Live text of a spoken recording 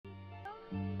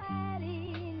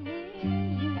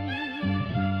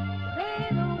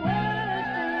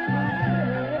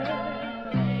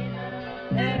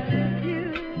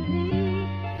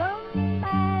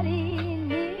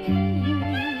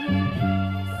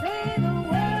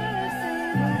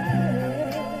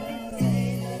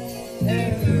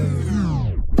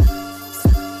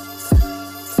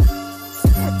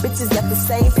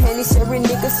money, sharing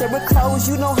niggas, sharing clothes.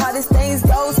 You know how this things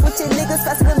goes. Switching niggas,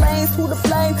 passing the lanes, who the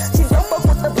flame. She don't fuck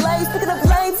with the blame. Speaking of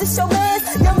flames, it's your man.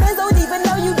 Your man don't even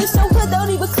know you. This your hood don't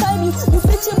even claim you. You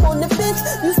bitch him on the bench.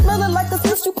 You smelling like a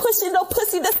fish. You pushing no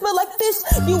pussy that smell like fish.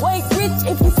 You ain't rich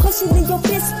if you pushing in your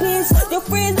bitch. Your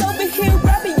friends over here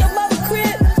robbing your mama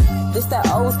crib. This that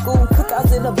old school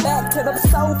cookouts in the back. Turn up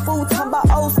soul food. Talking about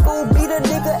old school. Beat a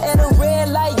nigga at a red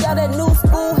light. Y'all that new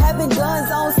school. Having guns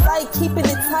on sight. Keeping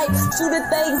it tight. Shooting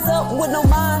things up with no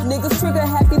mind. Niggas trigger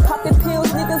happy. Popping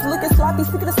pills. Niggas looking sloppy.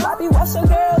 Speaking of sloppy. Watch your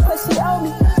girl cause she on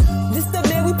me. This the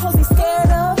man we supposed to be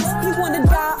scared of. He wanna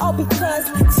die all because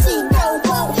she don't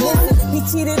want him. Listen, he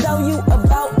cheated on you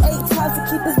about 8 times to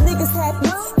keep his niggas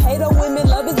happy. Hate on women.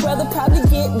 Love his brother. Probably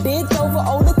get bent over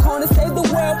on the corner. Save the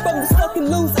world from the fucking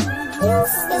loser. You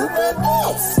stupid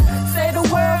bitch. Save the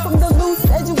world from the loose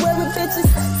edgy-wearing bitches.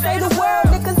 Save the world,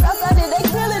 niggas outside there, they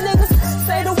killing niggas.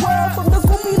 Save the world from the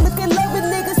goopy looking loving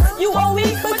niggas. You owe me,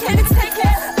 but can't take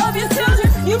care of your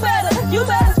children. You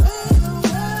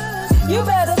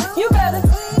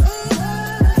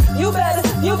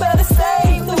better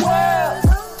save the world.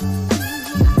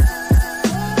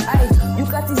 Ay, you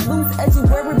got these loose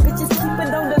edgy-wearing bitches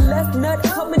keeping on the left nut,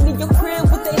 coming in your crib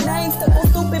with their names stuck on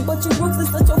stupid, but you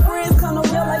ruthless, let your friends come on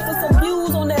your life for some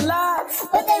views on their lives.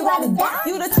 But they rather die.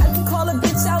 You the type to call a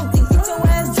bitch out, then get your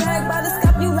ass dragged by the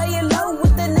scalp. You laying low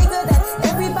with the nigga that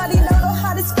everybody know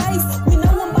how to face. We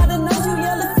know him by the nose, you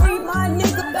yelling free my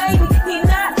nigga, baby. He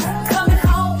not coming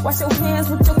home. Wash your hands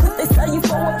with your clip, they sell you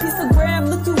for a piece of gram.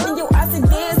 Look you in your eyes and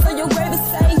dance so your grave is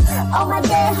safe. Oh my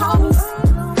dead homies,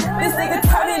 this nigga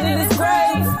turning in his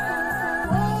grave.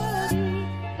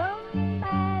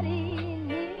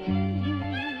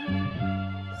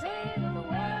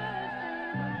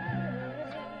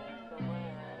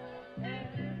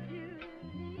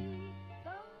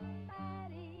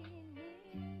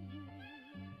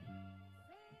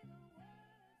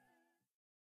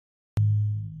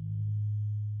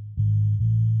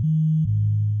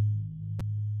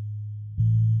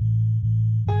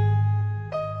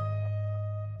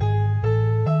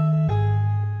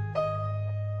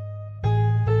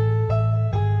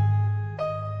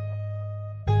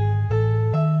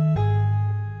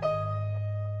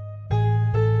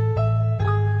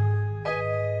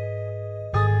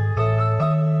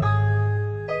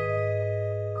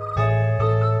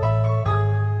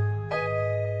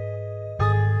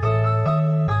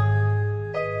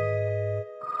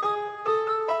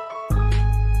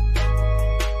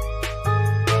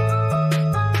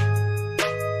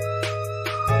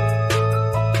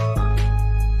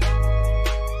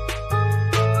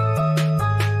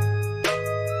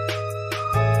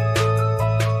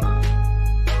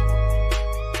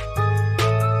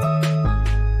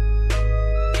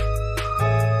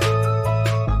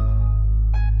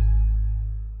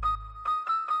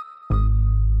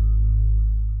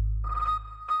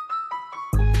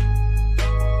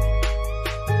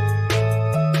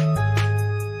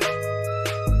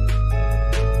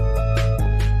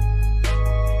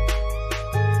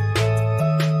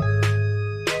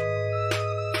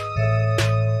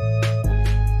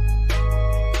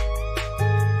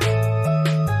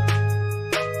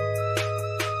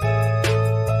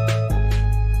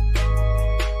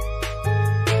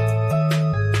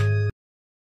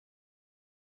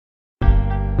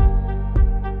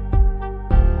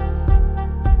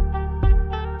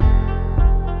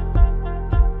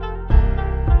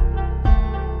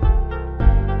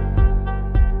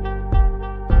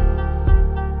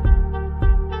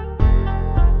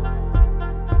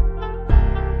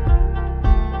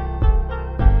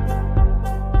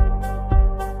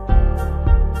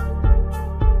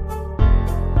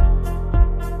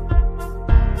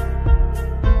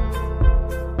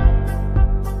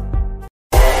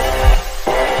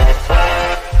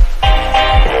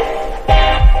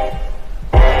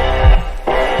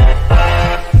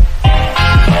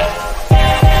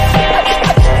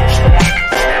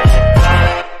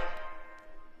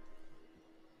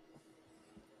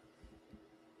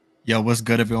 Yo, what's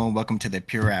good, everyone? Welcome to the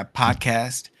Pure Rap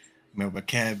Podcast. I'm here with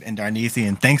Kev and Darnisi,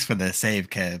 and thanks for the save,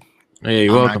 Kev. Hey,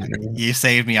 you're welcome. You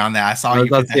saved me on that. I saw I was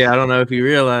you. about to say, I don't know if you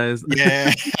realized.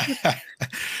 Yeah.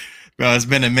 Bro, it's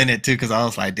been a minute too, because I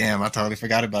was like, damn, I totally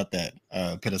forgot about that.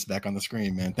 Put us back on the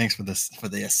screen, man. Thanks for this, for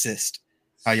the assist.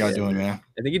 How y'all doing, man?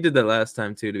 I think you did that last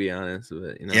time too, to be honest.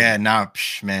 But, you know, yeah,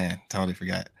 man, totally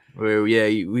forgot.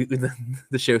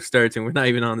 The show starts and we're not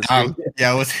even on the screen.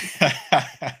 Yeah, it was.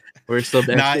 We're still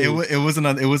there. Nah, it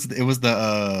wasn't. It was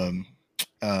the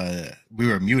we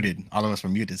were muted. All of us were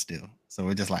muted still, so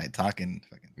we're just like talking.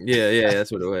 Yeah,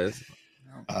 that's what it was.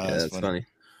 Yeah, that's funny.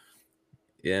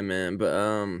 Yeah, man. But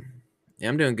Yeah,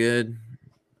 I'm doing good.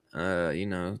 You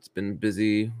know, it's been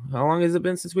busy. How long has it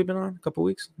been since we've been on? A couple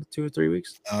weeks, 2 or 3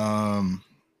 weeks.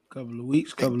 Couple of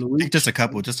weeks. I think just a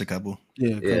couple.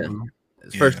 Yeah, Yeah.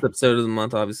 It's first episode of the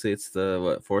month. Obviously, it's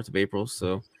the 4th of April.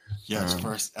 So yeah, it's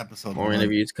first episode. More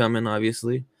interviews coming.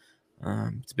 Obviously,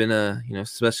 it's been a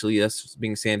especially us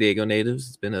being San Diego natives.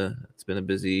 It's been a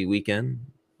busy weekend.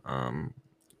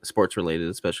 Sports related,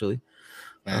 especially.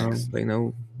 But,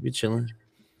 we're chilling.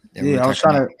 Yeah, I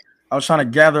was trying to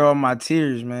gather all my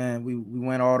tears, man. We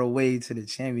went all the way to the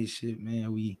championship, man.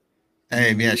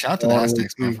 Shout out to the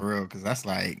Aztecs, man, for real, because that's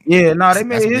like they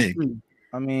made history. Big.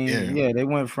 I mean, they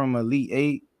went from Elite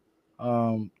 8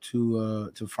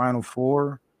 to Final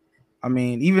 4. I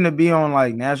mean, even to be on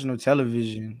like national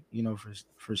television,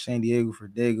 for San Diego, for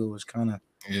Dago was kind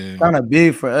of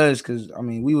big for us, because I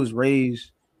mean, we was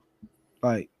raised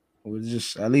like with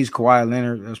just at least Kawhi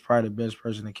Leonard. That's probably the best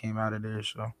person that came out of there.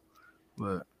 So,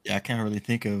 but I can't really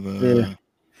think of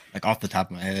like off the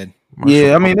top of my head.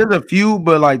 I mean, there's a few,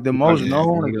 but like the most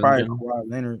known is probably Kawhi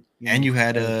Leonard. And you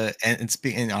had and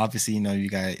speaking, obviously, you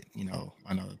got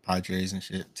I know the Padres and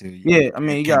shit too. I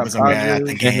mean, you got at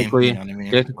the game. Technically, what I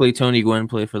mean? Technically, Tony Gwynn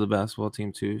played for the basketball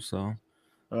team too. So,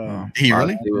 he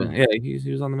really? Yeah, he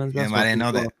was on the men's basketball. I didn't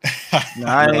know that.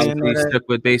 I didn't know that. Stuck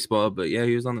with baseball, but yeah,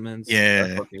 he was on the men's.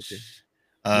 basketball team too.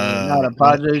 Now the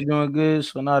Padres doing good,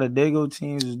 so now the Dago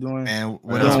teams is doing. Man,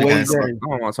 what else we got? I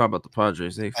don't want to talk about the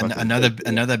Padres.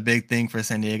 Another big thing for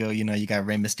San Diego. You got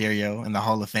Rey Mysterio in the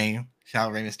Hall of Fame. Shout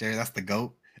out Rey Mysterio. That's the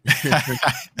GOAT.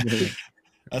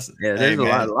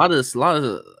 There's a lot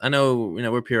of. I know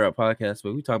we're Pure Out Podcast,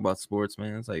 but we talk about sports,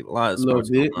 man. It's like a lot of sports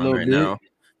going on right now.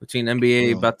 Between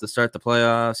NBA about to start the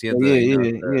playoffs,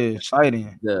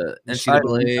 exciting. The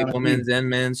NCAA women's and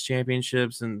men's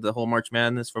championships and the whole March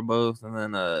Madness for both, and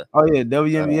then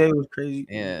WNBA was crazy.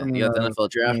 Yeah, you got the NFL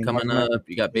draft coming up.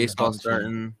 You got baseball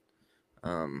starting.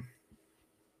 I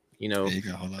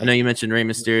know you mentioned Rey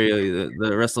Mysterio, the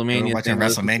WrestleMania. Watching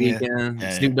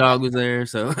WrestleMania. Snoop Dogg was there,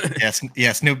 so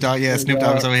Snoop Dogg. Yeah, Snoop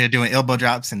Dogg was over here doing elbow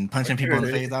drops and punching people in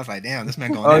the face. I was like, damn, this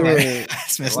man going there.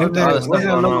 Snoop Dogg was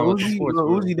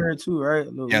Uzi there too,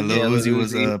 right? Lil Uzi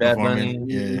was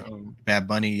performing. Bad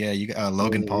Bunny. Yeah, you got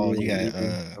Logan Paul. You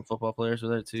got football players were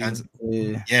there too.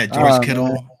 George Kittle.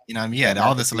 Man. You know what I mean? Yeah,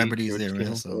 all the celebrities there,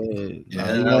 man. So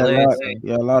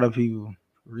a lot of people.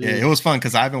 Really. Yeah, it was fun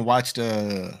because I haven't watched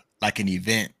like an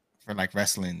event for like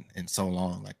wrestling in so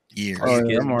long, like years.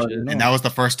 And that was the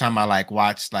first time I like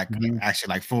watched actually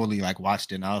like fully like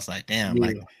watched it. And I was like, damn,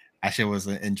 like that shit was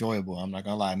enjoyable. I'm not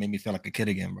gonna lie, it made me feel like a kid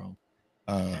again, bro.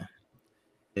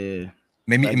 Made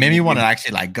me want to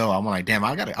actually like go. I'm like, damn,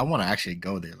 I want to actually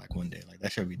go there like one day. Like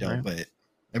that should be dope, right. But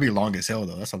it'd be long as hell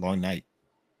though. That's a long night.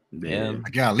 Yeah,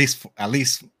 like, at least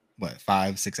what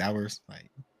 5-6 hours. Like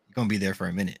you're gonna be there for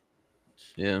a minute.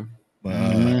 Yeah,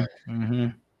 but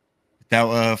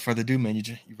without further ado, man, you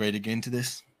ready to get into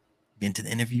this? Get into the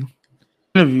interview.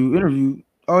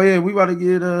 Oh yeah, we about to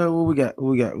get what we got.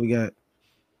 We got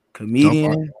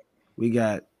comedian, we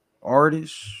got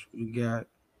artists, we got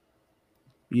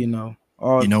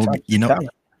all we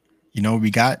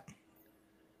got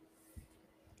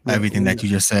everything that you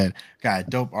just said. Got a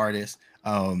dope artist,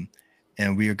 and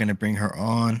we are gonna bring her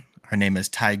on. Her name is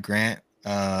Ty Grant.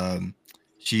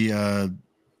 She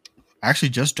actually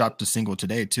just dropped a single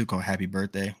today too called Happy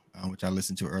Birthday, which I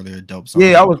listened to earlier. Dope song.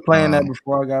 Yeah, I was playing that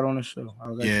before I got on the show.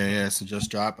 So just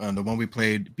dropped. The one we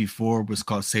played before was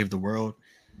called Save the World.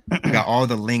 We got all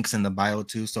the links in the bio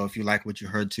too. So if you like what you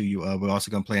heard too, we're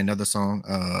also gonna play another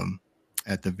song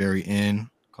at the very end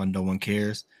called No One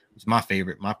Cares. It's my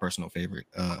personal favorite.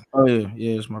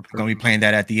 It's my. Gonna be playing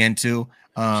that at the end too.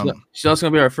 She's also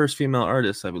gonna be our first female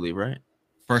artist, I believe, right?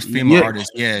 First female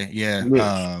artist, yeah.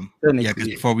 Because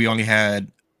before we only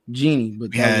had Jeannie,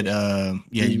 but we had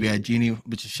we had Jeannie,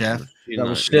 which is Chef. That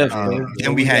was Chef.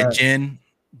 Then we had Jen,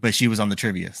 but she was on the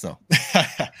trivia. So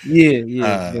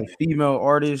the female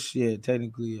artist,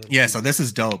 technically. Yeah, so this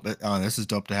is dope. This is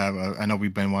dope to have. I know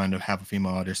we've been wanting to have a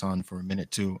female artist on for a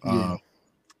minute too.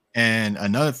 And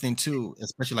another thing too,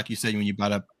 especially like you said when you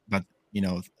brought up about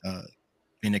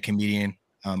being a comedian.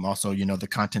 Also, the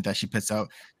content that she puts out,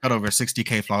 got over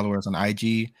 60K followers on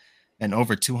IG and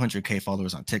over 200K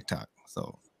followers on TikTok.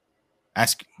 So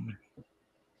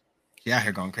she out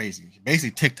here going crazy. Basically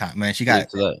TikTok, man. She got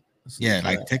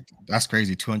that's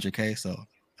crazy, 200K. So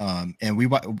and we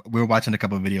were watching a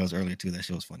couple of videos earlier too. That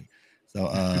shit was funny.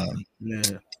 So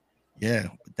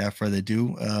without further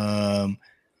ado,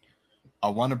 I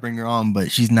want to bring her on,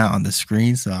 but she's not on the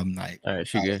screen, so I'm like, all right,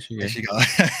 she good. She go. All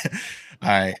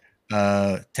right.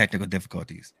 Technical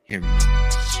difficulties. Here we go.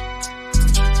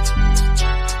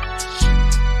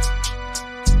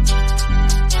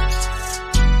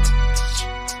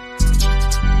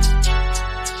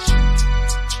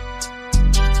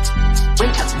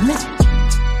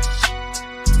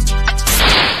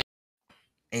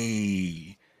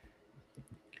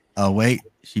 Oh wait,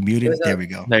 she muted. There we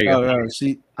go. There you go. All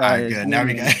right, good. Now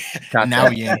we got. Now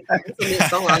we in.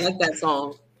 Song. I like that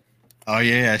song. Oh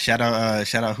yeah, shout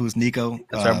out who's Nico.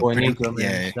 That's our boy Nico.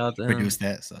 Man. Yeah, produced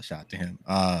that. So shout out to him.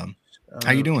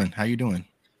 How you doing? How you doing?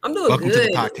 I'm doing Welcome good.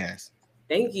 to the podcast.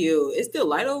 Thank you. It's still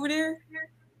light over there.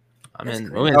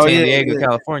 We're in San Diego,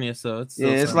 California, so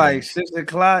it's like 6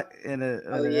 o'clock in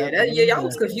y'all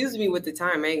was confusing me with the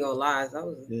time. I ain't gonna lie.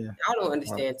 I don't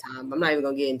understand time. I'm not even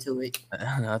gonna get into it.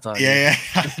 No, it's all good.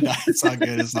 No, it's all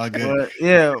good. It's all good.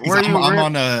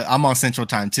 I'm on Central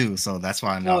Time too, so that's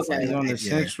why I know. Okay. On the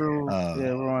Central.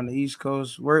 We're on the East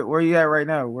Coast. Where are you at right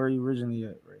now? Where are you originally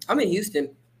at? I'm in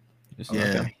Houston.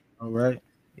 Okay. All right.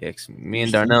 Yeah, me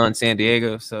and Darnell in San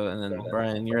Diego. So, and then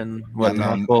Brian, you're in what?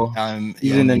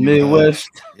 He's in the Midwest.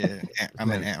 Yeah,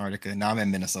 I'm in Antarctica. No, I'm in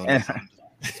Minnesota.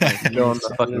 Going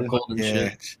the fucking cold and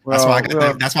shit.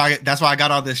 That's why I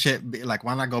got all this shit. Like,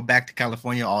 why not go back to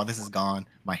California? All this is gone.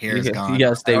 My hair is gone. You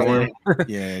gotta stay warm.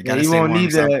 You won't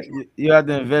need that. You have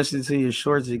to invest into your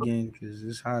shorts again because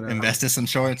it's hot. Invest in some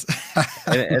shorts. I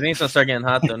think it's gonna start getting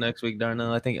hot though next week,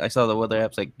 Darnell. I think I saw the weather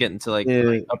apps like getting to like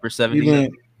upper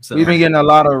 70s. We've been getting a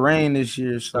lot of rain this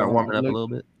year, so start warming up a little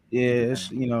bit. Yeah, it's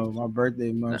my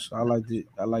birthday month, so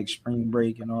I like spring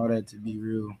break and all that to be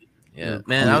real. Yeah,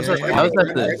 man, I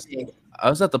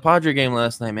was at the Padre game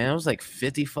last night, man. It was like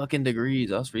 50 fucking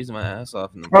degrees. I was freezing my ass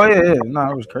off. No,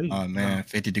 it was crazy. Oh man,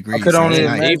 50 degrees. I could only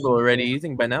April already. You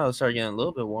think by now it'll start getting a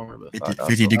little bit warmer, but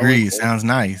 50 degrees sounds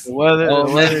nice. The weather.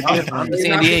 I'm in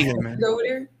San Diego, man. Over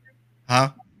there?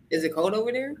 Huh? Is it cold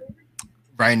over there?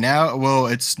 Right now, well,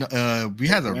 it's we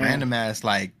had a random ass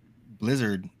like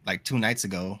blizzard like 2 nights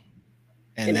ago,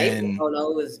 and then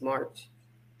April, it was March,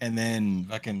 and then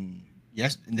fucking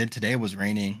and then today was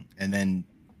raining, and then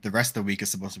the rest of the week is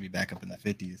supposed to be back up in the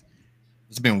 50s.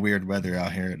 It's been weird weather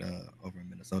out here over in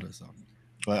Minnesota, so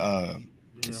but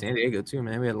San Diego too,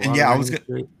 man. We had a lot. I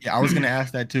was gonna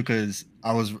ask that too because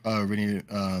I was reading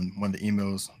one of the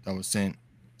emails that was sent.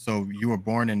 So you were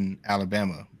born in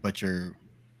Alabama, but you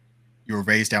were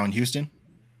raised down in Houston?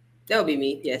 That would be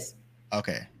me, yes.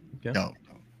 Okay. No.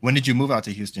 When did you move out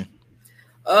to Houston?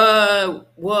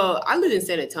 Well, I lived in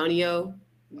San Antonio,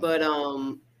 but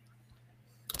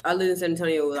I lived in San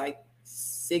Antonio like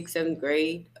 6th, 7th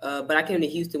grade. But I came to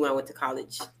Houston when I went to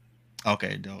college.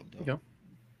 Okay, dope.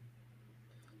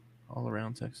 All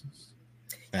around Texas.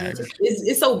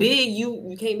 It's so big,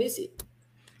 you can't miss it.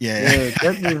 Yeah,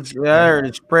 Texas, I heard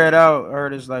it's spread out. I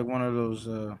heard it's like one of those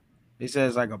they said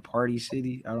it's like a party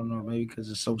city. I don't know, maybe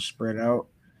because it's so spread out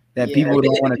that people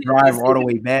don't want to drive all the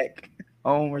way back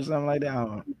home or something like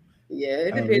that.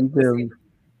 It depends.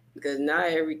 Because not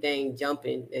everything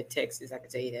jumping at Texas, I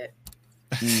can tell you that.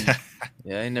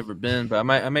 Yeah, I ain't never been, but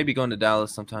I may be going to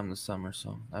Dallas sometime this summer,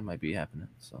 so that might be happening.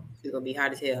 So it's gonna be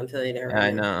hot as hell. I'm telling you that.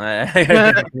 Right now. I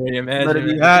know. I imagine it'll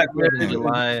be hot in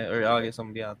July or August. I'm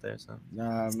gonna be out there. So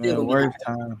the worst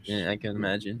times. Yeah, I can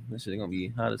imagine. This is gonna be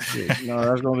hot as shit. No,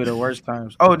 that's gonna be the worst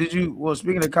times. Oh, did you? Well,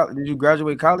 speaking of college, did you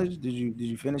graduate college? Did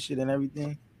you finish it and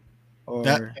everything? Or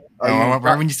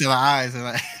right when you see the eyes,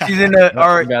 she's in the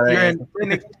or you're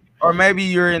in or maybe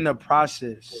you're in the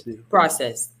process.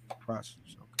 Process.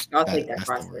 I'll take that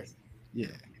process. Yeah,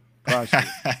 process.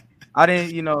 I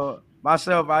didn't,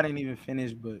 myself. I didn't even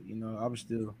finish, but I was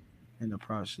still in the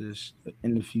process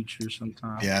in the future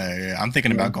sometime. Yeah. I'm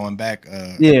thinking about going back.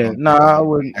 I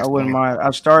wouldn't mind.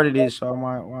 I started it, so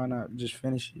why not just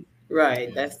finish it?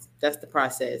 Right. That's the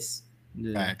process.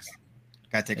 Yeah. Facts.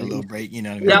 Gotta take a little break,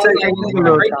 That's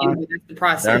the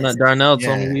process. Darnell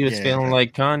told me he was feeling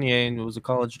like Kanye and was a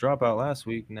college dropout last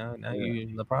week. Now you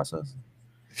in the process.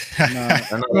 I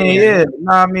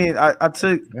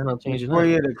took 4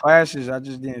 years of classes. I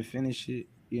just didn't finish it.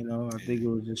 I think it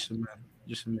was just some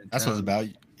that's what it's about.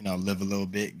 Live a little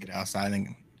bit, get outside,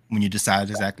 and when you decide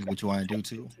exactly what you want to do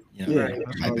too,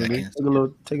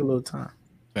 take a little time.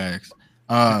 Facts.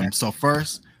 So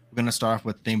first, we're gonna start off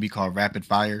with a thing we call rapid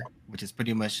fire, which is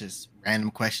pretty much just random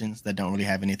questions that don't really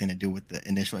have anything to do with the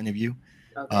initial interview.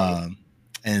 Okay.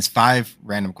 And it's 5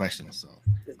 random questions. So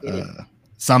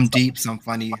some deep, some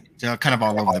funny, they're kind of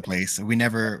all over the place. We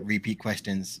never repeat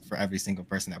questions for every single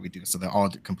person that we do, so they're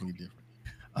all completely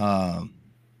different.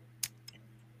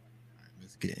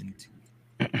 Let's get into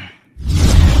it.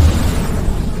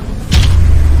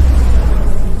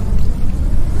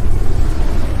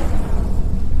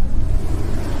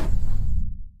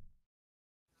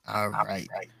 All right,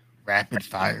 rapid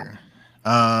fire.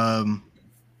 What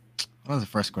was the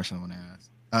first question I want to ask?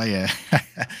 Oh yeah.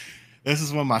 This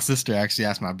is when my sister actually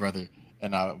asked my brother,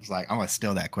 and I was like, I'm gonna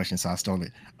steal that question, so I stole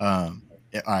it. All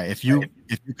right, if you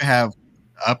could have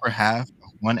the upper half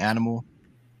of one animal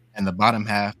and the bottom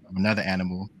half of another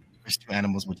animal, which two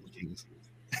animals would you choose?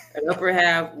 An upper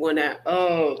half, one that.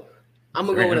 Oh, I'm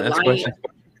gonna go with a lion.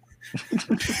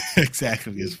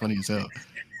 Exactly, it's funny as hell.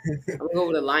 I'm gonna go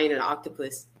with a lion and an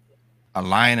octopus. A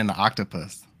lion and an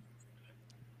octopus.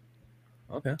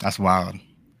 Okay, that's wild.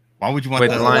 Why would you want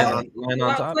the lion on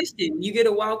top? Question. You get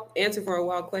a wild answer for a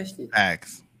wild question.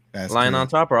 Facts. That's lion on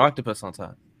top or octopus on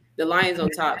top? The lion's on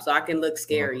top, so I can look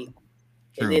scary,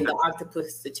 and then the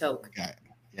octopus to choke.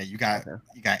 You got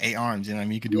 8 arms. You know what I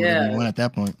mean? You could do whatever you want at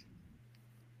that point.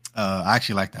 I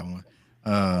actually like that one.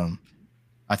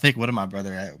 I think my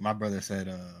brother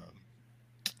said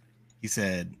he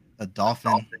said a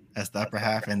dolphin as the upper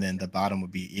half, and then the bottom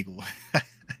would be eagle.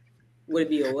 Would it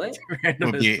be a what?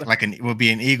 would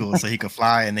be an eagle, so he could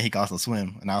fly and then he could also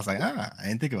swim. And I was like, I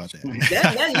didn't think about that.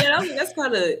 That's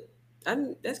kind of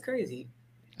that's crazy.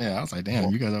 Yeah, I was like, damn,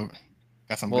 you guys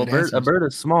got some. Well, a bird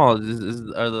is small. Are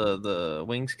the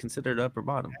wings considered up or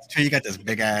bottom? That's true. You got this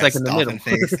big ass like dolphin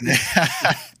face.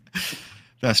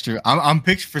 That's true. I'm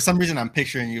for some reason I'm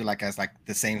picturing you like as like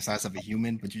the same size of a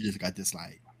human, but you just got this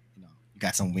like, you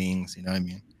got some wings. You know what I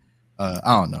mean? I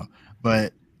don't know,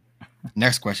 but.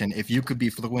 Next question. If you could be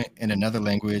fluent in another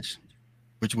language,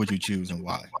 which would you choose and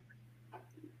why?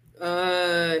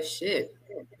 Shit.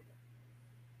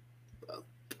 I'm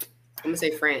gonna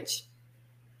say French.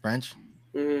 French?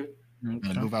 Mm-hmm.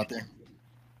 Gonna move out there?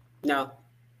 No.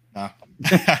 No.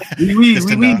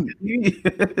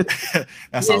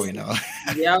 That's all we know.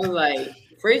 Yeah, I was like,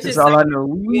 French is all I know.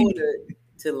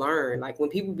 To learn. Like when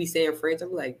people be saying French,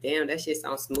 I'm like, damn, that shit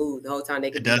sounds smooth. The whole time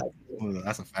they could be like,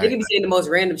 that's a fact. They could be saying the most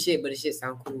random shit, but it shit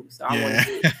sound cool. So I want to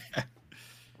do it.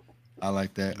 I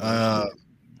like that. All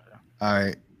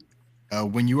right.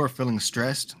 When you are feeling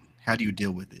stressed, how do you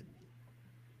deal with it?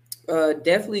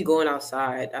 Definitely going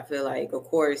outside. I feel like, of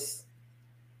course,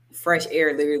 fresh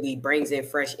air literally brings in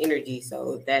fresh energy.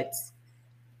 So that's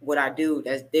what I do.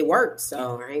 It works.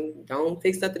 So don't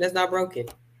fix something that's not broken.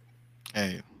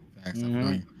 Hey.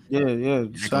 Yeah.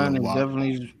 Sun is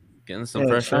definitely getting some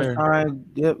fresh air.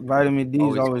 Yep, vitamin D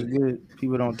is always good.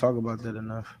 People don't talk about that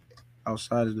enough.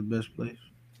 Outside is the best place.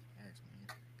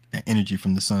 That energy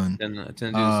from the sun. Then I tend to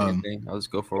do the same thing. I'll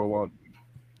just go for a walk.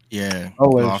 Yeah.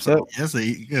 That's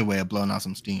a good way of blowing out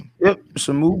some steam. Yep,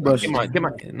 some mood buster.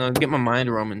 Get my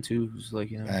mind roaming too. Just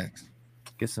like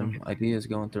get some ideas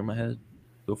going through my head.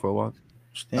 Go for a walk.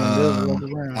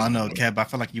 I know, Kev. I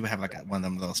feel like you would have like one of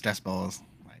them little stress balls.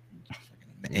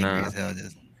 Angry as hell.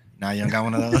 Now you don't got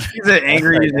one of those. He's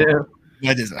angry as hell.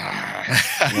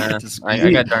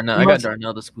 I got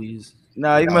Darnell to squeeze.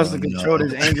 Nah, he must have controlled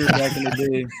his anger back in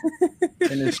the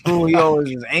day. In school, he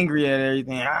always was angry at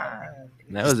everything. That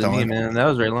was me, man. That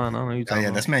was Raylon. I don't know who you're talking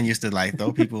about. This man used to like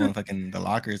throw people in fucking the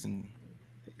lockers and.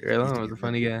 Raylon was a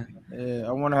funny guy. Yeah,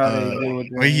 I wonder how they do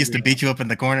with that. Where he used to beat you up in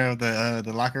the corner of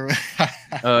the locker room.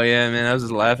 Oh yeah, man. I was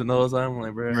just laughing the whole time. I'm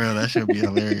like, bro, that should be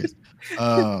hilarious.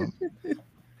 All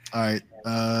right.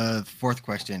 Fourth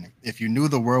question. If you knew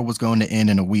the world was going to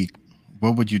end in a week,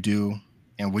 what would you do?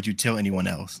 And would you tell anyone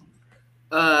else?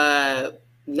 No, I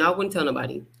wouldn't tell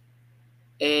nobody.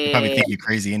 And you probably think you're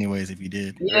crazy anyways if you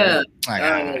did. Yeah.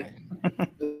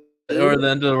 Or the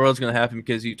end of the world's gonna happen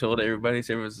because you told everybody,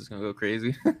 so everyone's just gonna go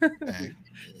crazy.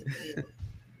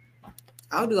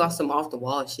 I'll do some off the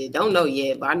wall shit. Don't know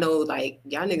yet, but I know like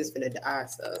y'all niggas finna die,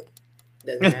 so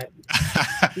doesn't matter.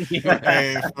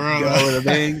 Hey,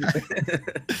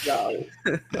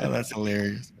 that's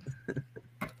hilarious.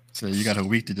 So you got a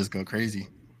week to just go crazy.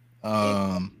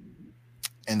 And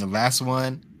the last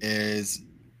one is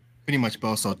pretty much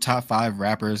both. So top 5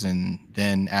 rappers and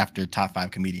then after top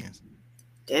 5 comedians.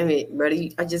 Damn it,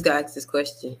 buddy. I just got asked this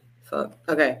question. Fuck.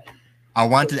 Okay. I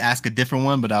wanted to ask a different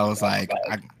one, but I was like,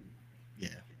 I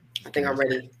think I'm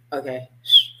ready. Okay.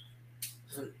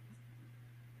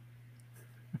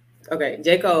 Okay.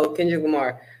 J. Cole, Kendrick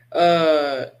Lamar.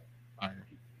 I'm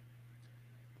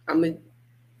a.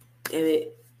 Damn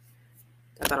it.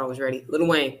 I thought I was ready. Lil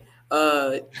Wayne.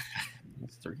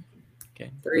 That's 3.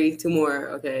 Okay. 3, 2 more.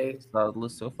 Okay. Solid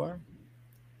list so far.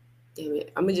 Damn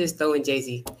it. I'm gonna just throw in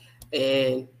Jay-Z.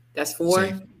 And that's 4.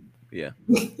 Same. Yeah.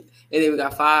 And then we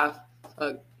got 5.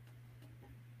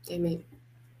 Damn it.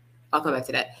 I'll come back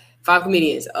to that. 5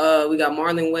 comedians. We got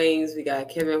Marlon Wayans. We got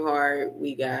Kevin Hart.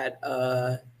 We got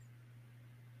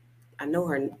I know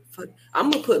her. Fuck. I'm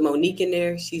gonna put Monique in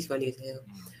there. She's funny as hell.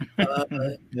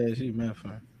 Yeah, she's mad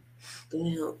fun.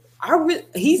 Damn.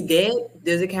 He's dead.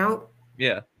 Does it count?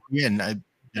 Yeah. Yeah. No,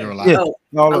 they're alive. Yeah.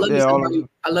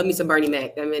 I love me some Bernie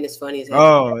Mac. That man is funny as hell.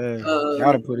 Oh yeah.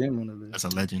 Gotta put him on the list. That's a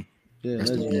legend.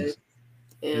 Yeah.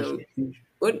 Damn.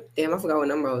 What? Damn. I forgot what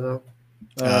number I was on.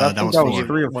 I think that was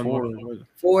 3 or 4.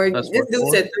 4. This dude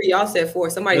said 3. Y'all said 4.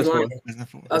 Somebody's lying.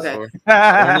 Okay.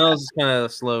 I know it's kind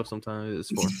of slow sometimes.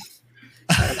 It's 4.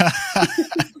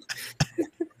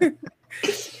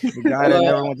 The guy that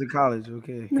never went to college.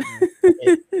 Okay.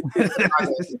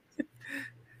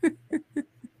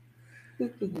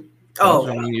 Oh,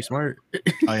 I mean, you're smart.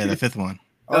 Oh yeah, the 5th one.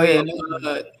 Oh yeah,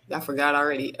 I forgot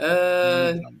already.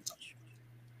 I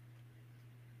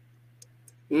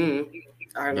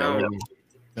don't know.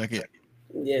 Okay.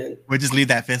 Yeah. We'll just leave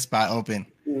that 5th spot open.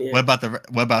 Yeah. What about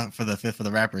for the 5th for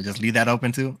the rapper? Just leave that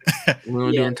open too.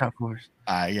 We're doing top 4s.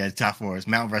 Yeah, top 4s.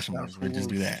 Mount Rushmore. We'll just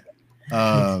do that.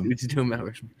 We just do Mount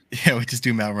Rushmore. Yeah, we just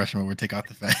do Mount Rushmore. We'll take out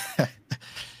the fact.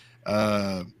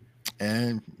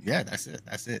 And yeah, that's it.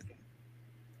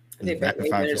 Rapid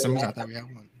fire. For some reason, I thought we had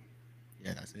one.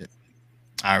 Yeah, that's it.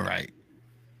 All right.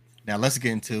 Now let's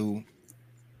get into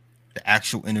the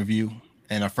actual interview.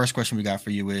 And our first question we got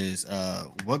for you is,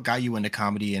 what got you into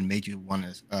comedy and made you want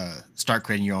to start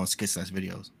creating your own skits /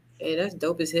 videos? Hey, that's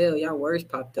dope as hell. Y'all words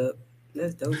popped up.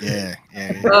 That's dope. Yeah.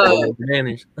 Yeah.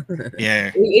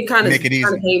 It kind of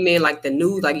came in like the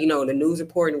news, like the news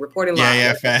reporting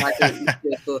live. Yeah,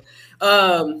 cool.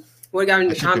 What got me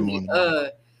into comedy?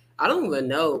 I don't even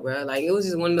know, bro. Like it was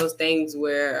just one of those things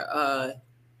where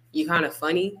you kind of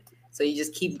funny, so you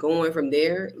just keep going from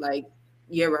there. Like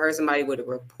you ever heard somebody with a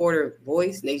reporter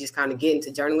voice and they just kind of get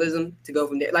into journalism to go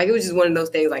from there? Like it was just one of those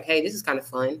things. Like, hey, this is kind of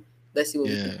fun. Let's see what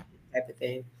we do, type of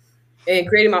thing. And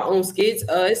creating my own skits,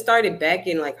 it started back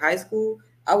in like high school.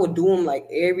 I would do them like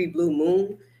every blue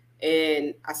moon,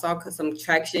 and I saw some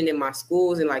traction in my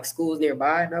schools and like schools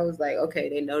nearby, and I was like, okay,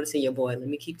 they're noticing your boy. Let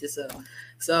me keep this up.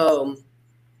 So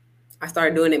I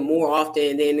started doing it more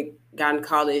often. Then got in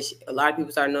college. A lot of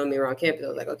people started knowing me around campus. I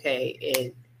was like, okay,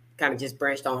 and kind of just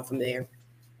branched on from there.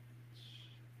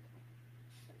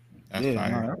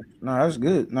 No, that's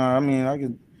good. No, I mean,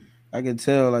 I could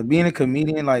tell. Like being a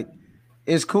comedian, like.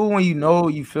 It's cool when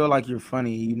you feel like you're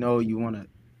funny. You want to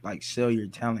like sell your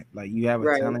talent. Like you have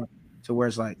a talent to where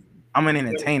it's like I'm an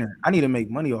entertainer. I need to make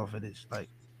money off of this. Like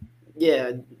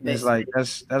it's like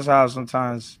that's how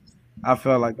sometimes I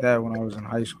felt like that when I was in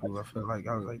high school. I felt like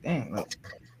I was like, dang, like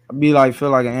I'd be like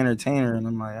feel like an entertainer, and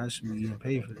I'm like I should be getting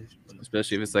paid for this.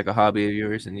 Especially if it's like a hobby of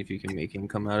yours, and if you can make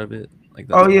income out of it, like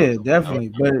oh yeah, definitely.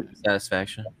 But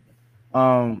satisfaction.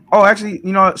 Actually,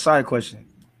 side question.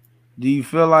 Do you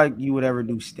feel like you would ever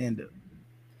do stand-up?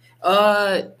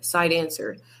 Side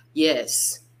answer.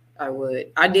 Yes, I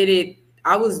would. I did it.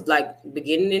 I was like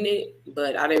beginning in it,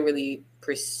 but I didn't really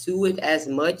pursue it as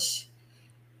much.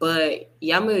 But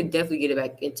yeah, I'm gonna definitely get it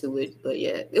back into it. But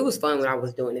yeah, it was fun when I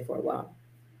was doing it for a while.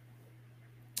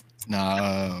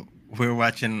 We were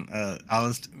watching.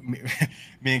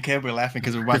 Me and Kev were laughing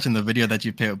because we're watching the video that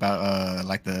you put about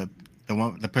like the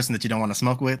person that you don't want to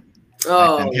smoke with.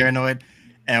 Oh, like, paranoid.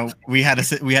 And we had a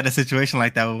situation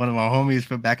like that with one of my homies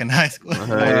from back in high school.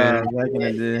 Back in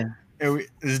the day.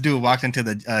 This dude walked into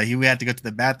we had to go to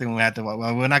the bathroom.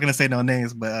 We're not gonna say no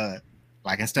names, but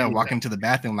like instead of walking to the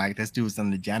bathroom, like this dude was in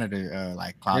the janitor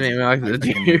closet,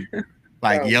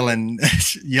 yelling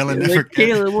for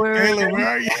Caleb, where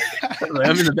are you?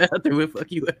 I'm in the bathroom. Where the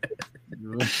fuck you at?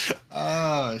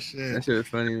 Oh shit, that shit was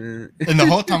funny, man. And the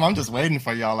whole time I'm just waiting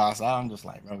for y'all outside. I'm just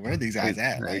like, bro, where are these guys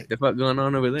at? Like the fuck going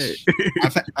on over there?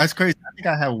 That's crazy. I think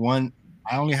I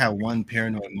only had one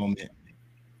paranoid moment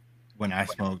when I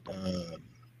smoked.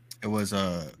 It was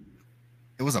a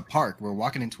park. We're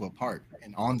walking into a park,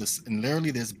 and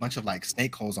literally there's a bunch of like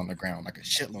snake holes on the ground, like a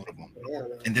shitload of them.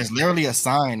 And there's literally a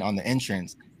sign on the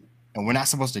entrance, and we're not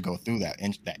supposed to go through that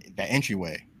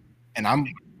entryway. And I'm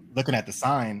looking at the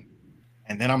sign,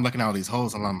 and then I'm looking at all these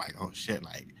holes, and I'm like, oh shit,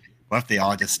 like what if they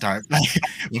all just start like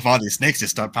with all these snakes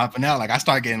just start popping out? Like I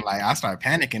start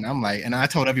panicking. I'm like, and I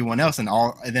told everyone else, and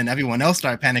then everyone else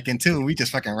started panicking too, and we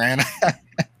just fucking ran. That's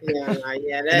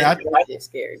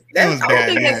scary. I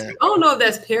don't know if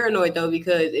that's paranoid though,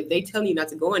 because if they tell you not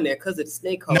to go in there because of the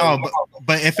snake hole. No,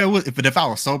 but if I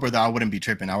was sober though, I wouldn't be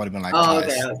tripping. I would have been like,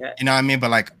 okay. You know what I mean? But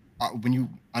like when you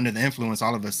under the influence,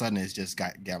 all of a sudden it's just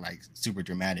got like super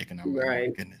dramatic, and I'm like, oh my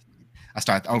goodness. I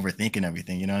start overthinking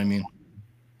everything. You know what I mean?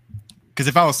 Because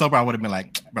if I was sober, I would have been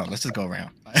like, bro, let's just go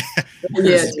around.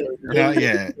 Let's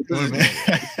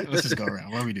just go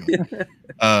around. What are we doing?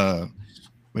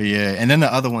 But yeah, and then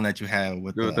the other one that you had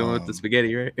with the one with the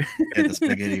spaghetti, right? Yeah, the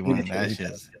spaghetti one.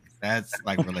 That's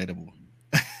like relatable.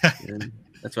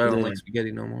 That's why I don't like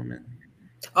spaghetti no more, man.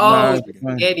 Oh,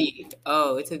 spaghetti.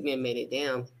 Oh, it took me a minute.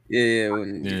 Damn. Yeah.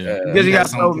 Because you got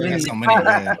so many. It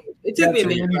took me a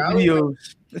minute, bro.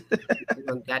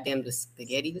 some goddamn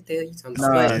spaghetti. What the hell you talking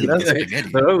about? Spaghetti.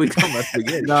 What are we talking about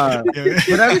spaghetti? Nah,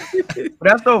 but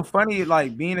that's so funny.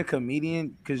 Like being a comedian,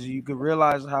 because you could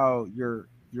realize how your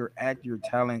act, your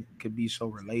talent could be so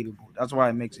relatable. That's why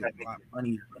it makes it a lot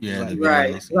funnier. Yeah,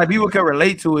 like people can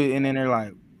relate to it, and then they're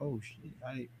like, "Oh shit,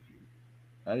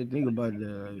 I didn't think about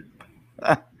it."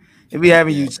 It be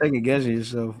having you second guessing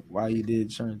yourself why you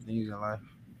did certain things in life.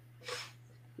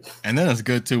 And then it's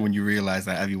good too when you realize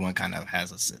that everyone kind of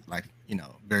has a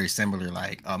very similar.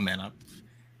 Like, oh man,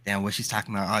 damn, what she's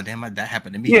talking about. Oh damn, that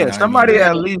happened to me. Yeah, somebody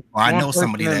at least. Or I know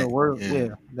somebody in the world,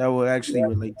 that will actually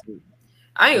relate to it.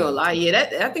 I ain't gonna lie,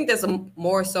 I think that's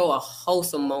more so a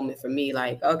wholesome moment for me.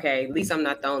 Like, okay, at least I'm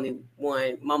not the only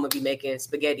one. Mama be making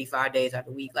spaghetti 5 days out of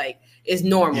the week. Like, it's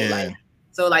normal. Like,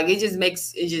 so like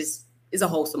it's a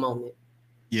wholesome moment.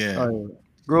 Yeah. Oh, yeah.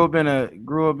 Grew up in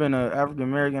a African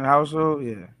American household.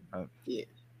 Yeah.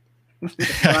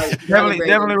 definitely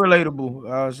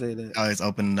relatable. I would say that. Oh, it's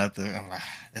opening up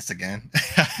this again.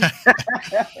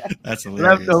 That's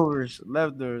hilarious.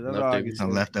 Leftovers. That's all I can say.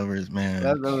 Some leftovers, man.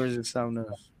 Leftovers is something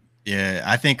else. Yeah,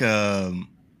 I think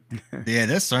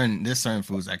there's certain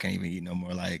foods I can't even eat no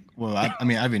more. Like, well, I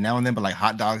mean every now and then, but like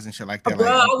hot dogs and shit like that. Bro,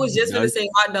 like, I was just gonna say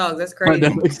hot dogs. That's crazy.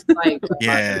 Like,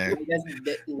 yeah.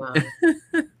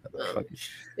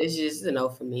 It's just a no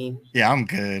for me. Yeah, I'm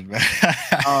good, bro.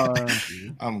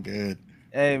 I'm good.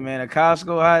 Hey man, a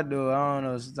Costco hot dog. I don't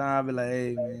know. Sometimes I'll be like,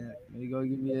 hey man, you go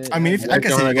give me that. I mean, if I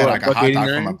can say you got like a hot dog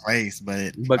from a place,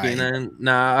 but $1.89.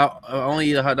 Nah, I only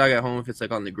eat a hot dog at home if it's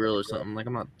like on the grill or something. Like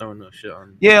I'm not throwing no shit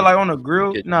on. Yeah, like on the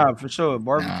grill. Nah, for sure.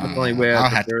 Barbecue. That's the only way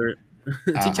I prefer it.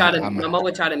 My mom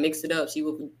would try to mix it up. She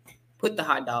would put the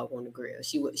hot dog on the grill.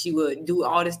 She would do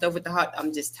all this stuff with the hot.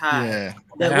 I'm just tired.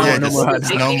 Yeah,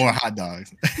 no more hot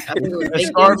dogs. They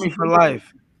scarred me for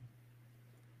life.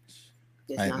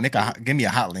 Like, give me a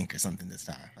hot link or something this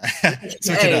time.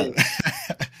 Switch it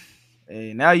up.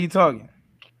 Hey, now you talking.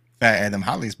 And them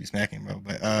hot links be smacking, bro.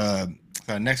 But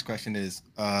so next question is,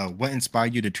 what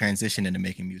inspired you to transition into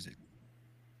making music?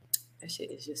 That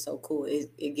shit is just so cool.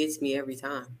 It gets me every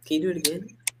time. Can you do it again?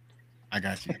 I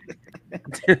got you.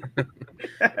 Okay.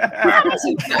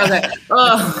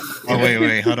 Oh,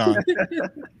 wait, hold on.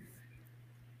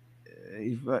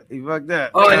 He fucked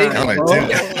up. Oh, now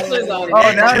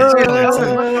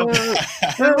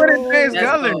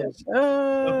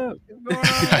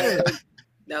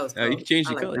that was you can change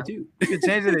the color too. You can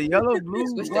change it to yellow, blue,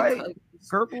 white,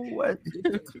 purple, what?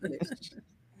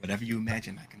 Whatever you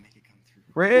imagine, I can make it come through.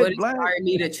 Red, what black. inspired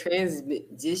me to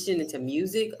transition into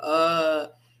music?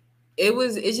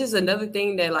 It's just another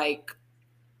thing that like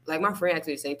my friend asked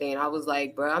me the same thing, and I was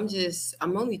like, bro, I'm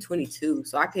only 22,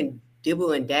 so I can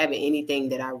dibble and dab at anything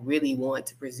that I really want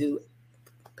to pursue.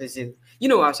 You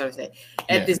know what I was trying to say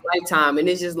at this lifetime. And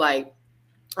it's just like,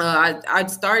 I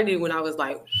started when I was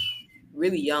like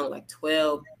really young, like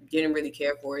 12, didn't really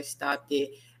care for it, stopped it.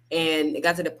 And it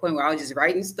got to the point where I was just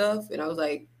writing stuff. And I was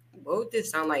like, what would this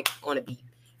sound like on a beat?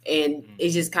 And it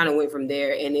just kind of went from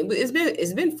there. And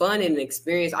it's been fun and an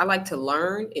experience. I like to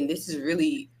learn. And this is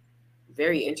really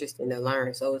very interesting to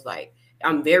learn. So it's like,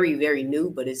 I'm very, very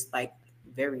new, but it's like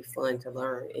very fun to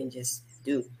learn and just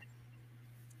do.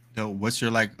 So what's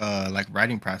your like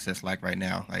writing process like right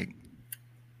now? Like,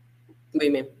 what do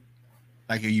you mean?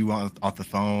 Like, are you off the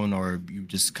phone, or you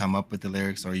just come up with the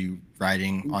lyrics, or are you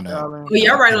writing on a? Well,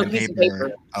 yeah, I write on a piece of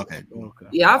paper. Okay.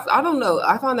 Yeah, I don't know.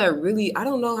 I found that really, I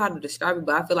don't know how to describe it,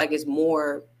 but I feel like it's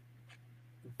more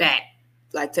back,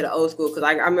 like to the old school. Because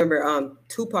I remember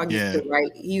Tupac used to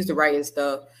write. He used to write and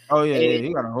stuff. Oh yeah,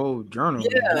 he got a whole journal.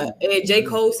 Yeah, and J.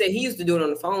 Cole said he used to do it on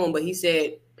the phone, but he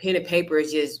said pen and paper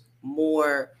is just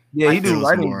more. Yeah, he do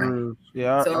writing drills.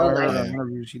 Yeah, so I heard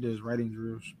interviews. He does writing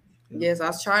drills. Yes, I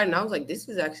was trying, and I was like, this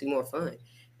is actually more fun,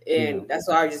 and that's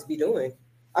what I just be doing.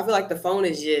 I feel like the phone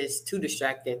is just too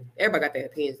distracting. Everybody got their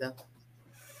opinions though.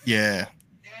 Yeah.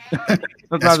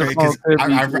 That's great, because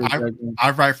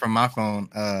I write from my phone.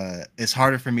 It's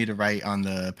harder for me to write on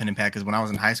the pen and pad, because when I was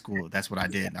in high school, that's what I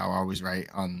did. I would always write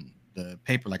on the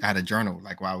paper. Like I had a journal,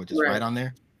 like where I would just write on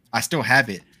there. I still have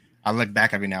it. I look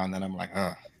back every now and then. I'm like,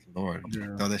 oh Lord,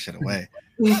 throw this shit away.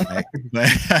 Like, but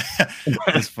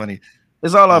it's funny.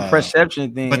 It's all a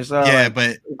perception thing. But,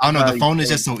 but I don't know. The phone is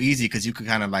just so easy because you could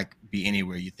kind of like be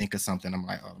anywhere. You think of something. I'm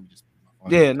like, oh, let me just.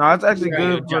 Yeah, no, it's actually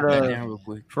good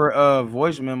for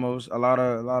voice memos. A lot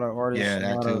of artists,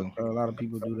 a lot of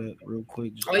people do that real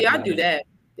quick. Oh yeah, I do that.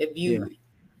 If you,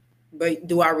 but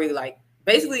do I really like?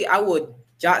 Basically, I would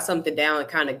jot something down and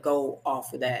kind of go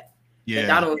off of that. Yeah, like,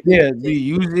 I don't. Yeah, do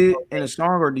you use it in a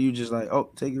song, or do you just like, oh,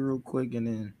 take it real quick and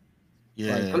then?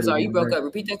 Yeah, I'm sorry, you broke up.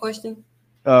 Repeat that question.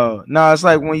 No, it's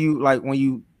like when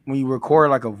you when you record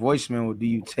like a voicemail, do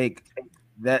you take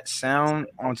that sound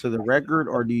onto the record,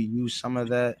 or do you use some of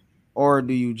that, or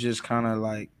do you just kind of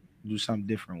like do something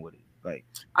different with it? Like,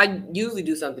 I usually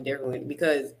do something different with it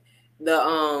because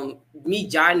the me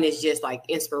jotting is just like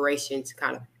inspiration to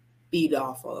kind of feed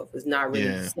off of. It's not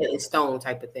really set in stone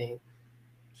type of thing.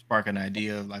 Spark an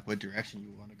idea of like what direction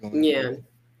you want to go in.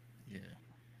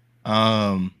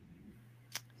 Yeah.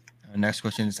 Next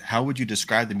question is, how would you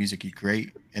describe the music you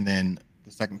create? And then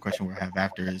the second question we'll have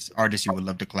after is artists you would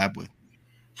love to collab with.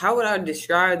 How would I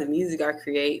describe the music I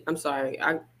create? I'm sorry.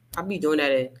 I'll be doing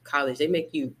that in college. They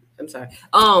make you, I'm sorry.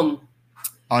 Oh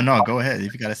no, go ahead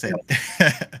if you gotta say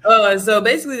it. So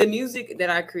basically the music that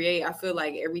I create, I feel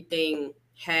like everything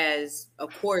has,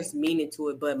 of course, meaning to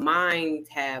it, but mine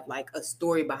have like a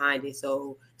story behind it.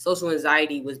 So Social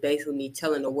Anxiety was basically me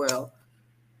telling the world,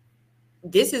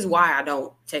 this is why I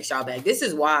don't text y'all back. This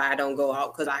is why I don't go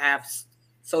out, because I have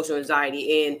social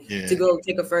anxiety. And to go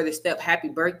take a further step, Happy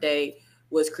Birthday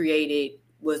was created,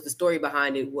 was the story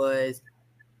behind it was,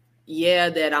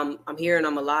 that I'm here and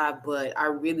I'm alive, but I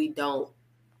really don't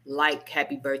like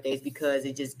happy birthdays because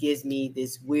it just gives me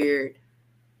this weird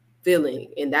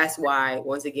feeling. And that's why,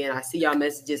 once again, I see y'all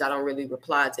messages I don't really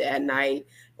reply to at night,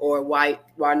 or why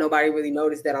nobody really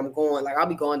noticed that I'm going. Like, I'll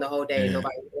be going the whole day and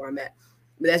nobody knows where I'm at.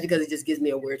 But that's because it just gives me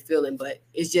a weird feeling. But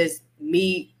it's just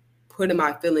me putting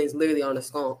my feelings literally on a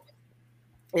song.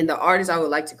 And the artists I would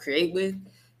like to create with,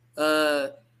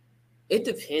 it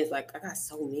depends. Like, I got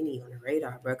so many on the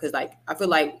radar, bro. Because, like, I feel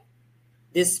like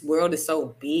this world is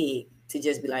so big to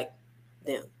just be like,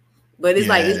 them. But it's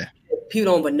like,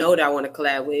 people don't even know that I want to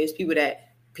collab with. It's people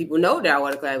that people know that I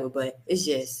want to collab with. But it's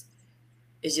just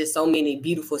so many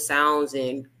beautiful sounds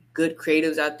and good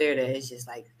creatives out there that it's just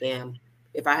like, damn.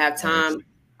 If I have time,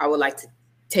 I would like to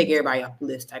take everybody off the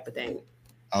list type of thing.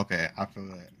 Okay, I feel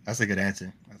that. That's a good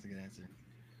answer.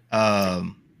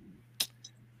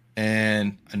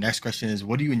 And the next question is,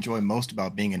 what do you enjoy most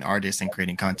about being an artist and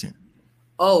creating content?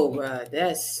 Oh, bro,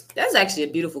 that's actually a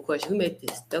beautiful question. Who made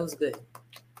this? That was good.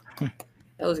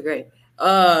 That was great.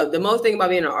 The most thing about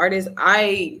being an artist,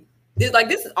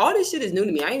 all this shit is new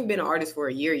to me. I ain't been an artist for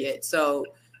a year yet. So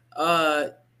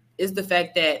it's the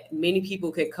fact that many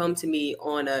people can come to me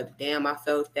on a damn, I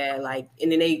felt that, like,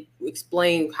 and then they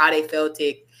explain how they felt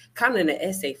it kind of in an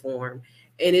essay form.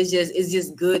 And it's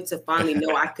just good to finally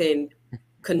know I can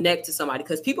connect to somebody,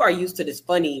 because people are used to this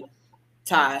funny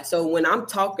tie. So when I'm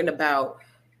talking about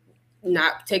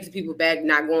not texting people back,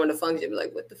 not going to function, be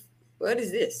like, what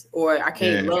is this? Or I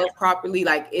can't love properly.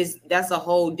 Like, that's a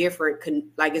whole different,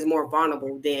 it's more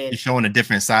vulnerable than you're showing a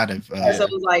different side of. So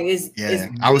it's like, it's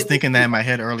I was thinking that in my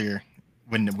head earlier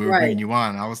when we were bringing you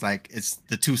on. I was like, it's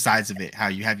the two sides of it. How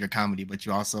you have your comedy, but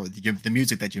you also the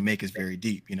music that you make is very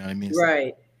deep. You know what I mean?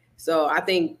 Right. So I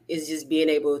think it's just being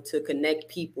able to connect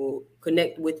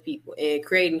with people and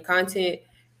creating content.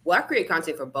 Well, I create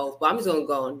content for both, but I'm just gonna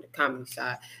go on the comedy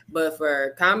side. But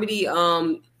for comedy,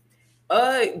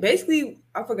 basically,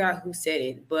 I forgot who said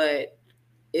it, but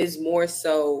it's more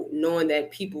so knowing that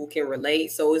people can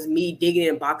relate. So it's me digging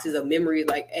in boxes of memories,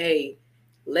 like, hey,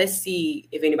 let's see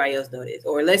if anybody else knows this,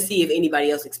 or let's see if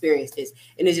anybody else experienced this.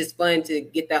 And it's just fun to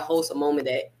get that wholesome moment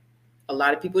that a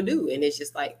lot of people do. And it's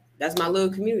just like, that's my little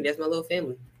community. That's my little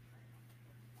family.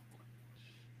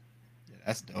 Yeah,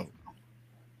 that's dope.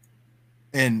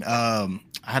 And I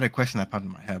had a question that popped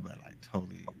in my head, but I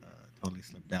totally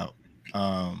slipped out.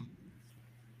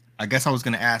 I guess I was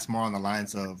going to ask more on the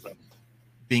lines of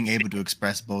being able to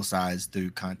express both sides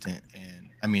through content,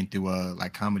 and through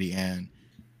like comedy and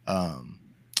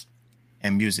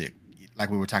music,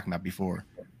 like we were talking about before.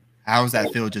 How does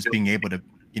that feel, just being able to,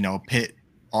 pit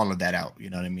all of that out? You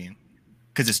know what I mean?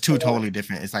 Because it's two totally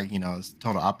different. It's like, it's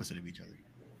total opposite of each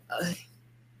other.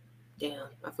 Damn,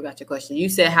 I forgot your question. You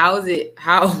said, how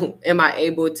am I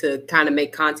able to kind of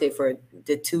make content for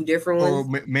the two different ones?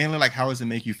 Or mainly, like, how does it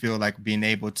make you feel, like being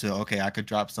able to, okay, I could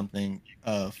drop something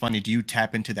funny. Do you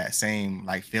tap into that same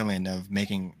like feeling of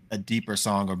making a deeper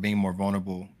song or being more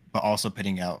vulnerable, but also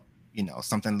putting out,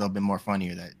 something a little bit more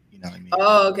funnier that, you know what I mean?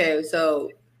 Oh, okay. So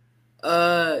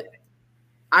I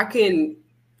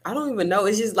don't even know.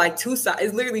 It's just like two sides.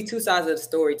 It's literally two sides of the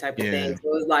story type of thing.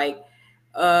 So it's like,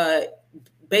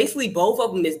 basically both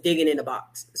of them is digging in the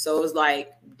box. So it's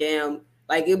like, damn,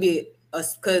 like it'll be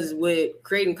because with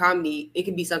creating comedy, it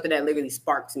could be something that literally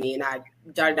sparks me, and I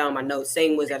jotted down my notes.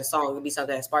 Same was that a song, it could be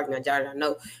something that sparked me. I jotted down a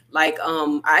note. Like,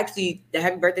 the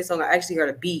Happy Birthday song, I actually heard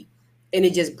a beat, and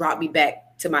it just brought me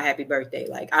back to my happy birthday.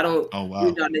 Like, I don't, I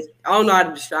don't know how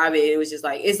to describe it. It was just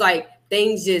like, it's like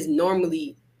things just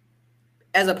normally,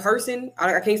 as a person,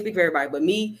 I can't speak for everybody, but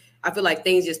me, I feel like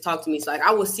things just talk to me. So like,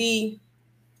 I will see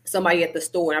somebody at the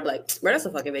store, and I'd be like, bro, that's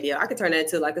a fucking video. I could turn that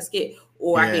into like a skit.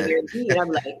 Or I can hear a beat, and I'd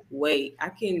be like, wait, I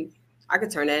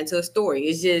could turn that into a story.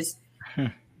 It's just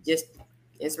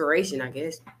inspiration, I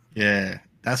guess. Yeah,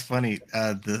 that's funny.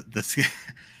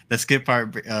 The skit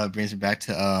part brings me back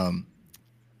to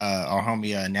our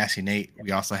homie Nasty Nate.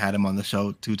 We also had him on the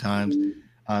show 2 times.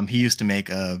 He used to make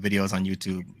videos on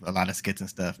YouTube, a lot of skits and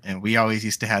stuff. And we always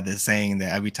used to have this saying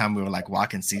that every time we were like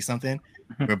walk and see something,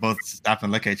 we're both stop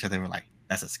and look at each other. We're like,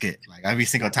 that's a skit. Like every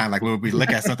single time, like we would look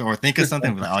at something or think of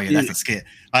something, we're like, oh yeah, that's a skit.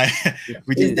 Like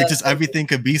it just everything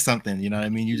could be something. You know what I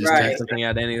mean? You just start looking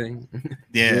at anything.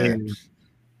 Yeah.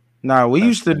 Nah, we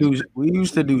used to do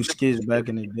skits back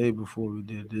in the day before we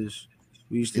did this.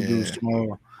 We used to do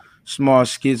small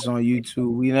skits on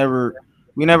YouTube.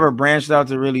 We never branched out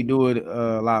to really do it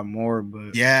a lot more,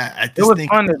 but it was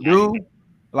fun to do.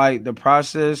 Like the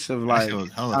process of like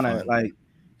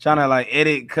trying to like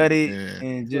edit, cut it,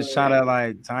 and just trying to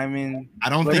like timing. I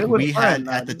don't think we had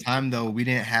at the time though. We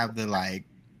didn't have the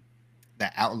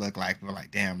outlook. Like we're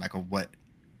like, damn, like what.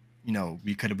 You know,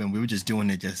 we could have been. We were just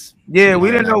doing it. Just we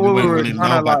didn't know what we were really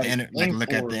know about the internet. Like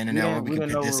look at the internet, or we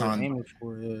could put this on.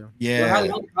 Well,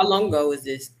 how long ago was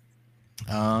this?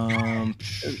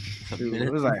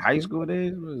 It was like high school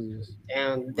days.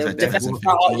 Damn,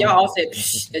 y'all all said.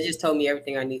 It just told me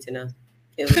everything I need to know.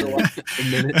 It was a while.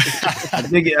 I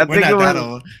think it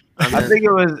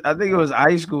was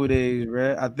high school days,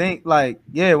 right? I think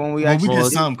when we actually we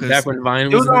did some because it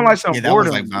was on like some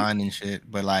boredom, like Vine and shit,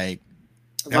 but like.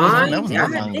 That was not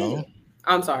long ago.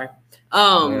 I'm sorry.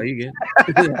 You get.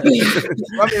 I mean, we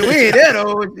ain't that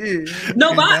old.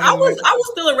 No, but I was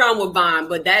still around with Vine,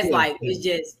 but that's it's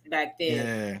just back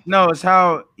then. Yeah. No, it's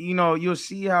how you'll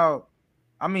see how.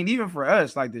 I mean, even for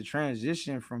us, like the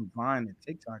transition from Vine to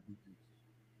TikTok,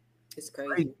 it's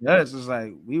crazy. Us, it's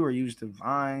like we were used to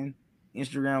Vine.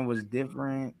 Instagram was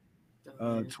different.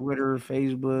 Twitter,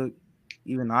 Facebook,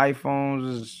 even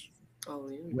iPhones is.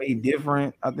 Way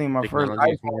different. I think my first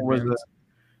iPhone was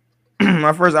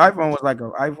like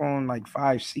an iPhone like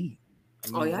 5C. I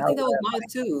think that was mine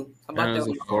too. About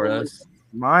that for us.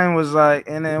 Mine was like,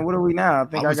 and then what are we now? I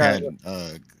think I got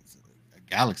a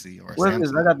Galaxy or what is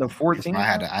this? I got the 14. I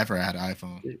had an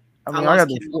iPhone. I got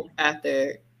the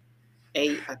after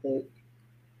 8, I think.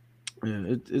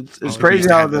 Yeah, it's crazy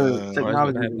how the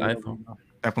technology. iPhone.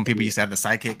 Back when people used to have the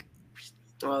Sidekick.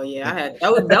 Oh yeah, I had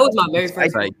that was my very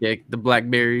first Sidekick. The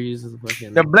Blackberries,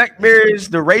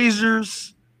 the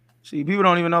Razors. See, people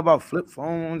don't even know about flip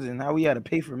phones and how we had to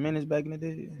pay for minutes back in the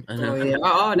day. Oh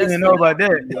yeah, didn't know about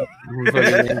that.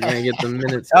 Get the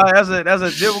minutes. That's a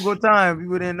difficult time.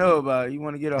 People didn't know about it. You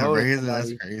want to get a hold of it.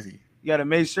 That's crazy. You got to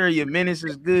make sure your minutes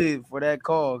is good for that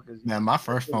call. Man, my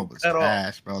first phone was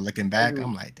trash, bro. Looking back,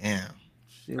 I'm like, damn.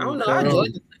 I don't know. I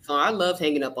enjoyed the phone. I love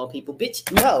hanging up on people.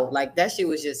 Bitch, no. Like, that shit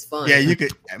was just fun. Yeah, you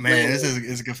could. Man, this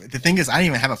is good. The thing is, I didn't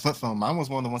even have a flip phone. Mine was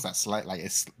one of the ones that slide. Like,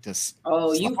 it's just.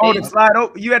 Oh, you the slide.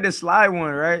 Oh, you had the slide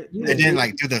one, right? It didn't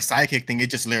like do the Sidekick thing. It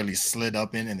just literally slid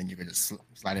up in, and then you could just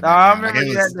slide it back. I remember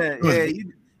you had that.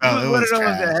 Yeah, it was one of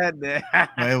those that had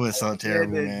that. It was so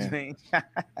terrible, man.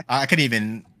 I couldn't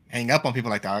even hang up on people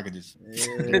like that. I could just.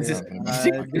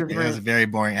 It was a very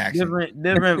boring action. Different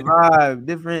vibe,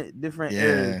 different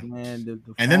areas, man. The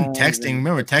and then texting.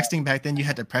 Remember texting back then? You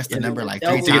had to press the number like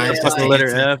 3 times. Press the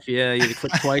letter F. Yeah, you had to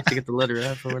click twice to get the letter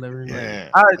F or whatever. Yeah,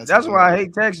 that's why I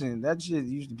hate texting. That shit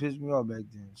used to piss me off back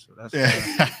then. So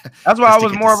that's why I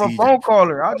was more of a phone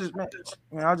caller. I just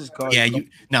call. Yeah,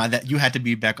 you had to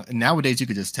be back. Nowadays you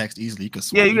could just text easily. You could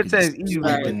you could text easily.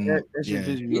 That shit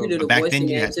piss me off. You could do the voice in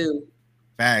there too.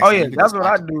 Facts. Oh yeah, that's what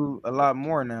I do a lot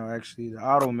more now. Actually, the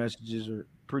auto messages are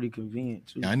pretty convenient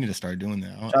too. Yeah, I need to start doing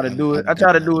that. I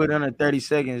try to do it under 30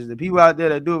 seconds. The people out there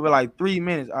that do it for like 3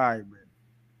 minutes, all right, bro.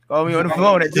 Call me on the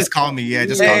phone. Just call me. Yeah,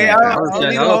 just call me. I'll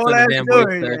need a whole ass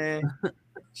story, man.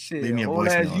 Shit, leave me a whole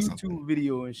ass YouTube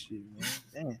video and shit,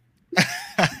 man. Damn.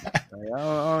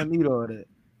 I don't need all that.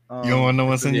 You don't want no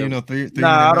one sending you 3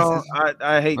 Nah, I don't.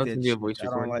 I hate that. I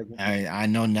don't like it. I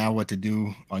know now what to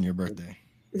do on your birthday.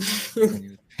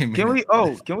 Can we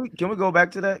go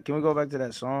back to that? Can we go back to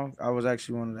that song? I was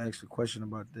actually wanted to ask a question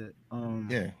about that.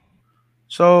 Yeah.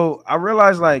 So I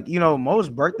realized, like,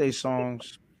 most birthday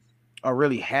songs are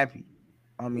really happy.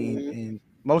 I mean, and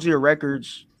most of your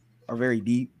records are very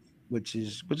deep, which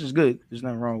is good. There's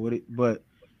nothing wrong with it. But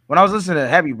when I was listening to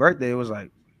Happy Birthday, it was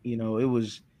like,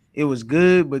 it was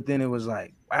good, but then it was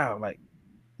like, wow, like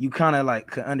you kind of like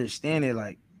could understand it,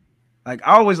 like I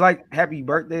always like Happy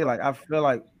Birthday. Like I feel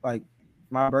like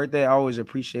my birthday, I always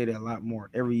appreciate it a lot more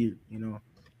every year.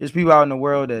 There's people out in the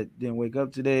world that didn't wake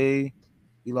up today.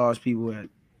 We lost people at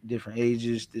different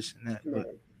ages, this and that. But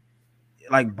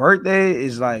like birthday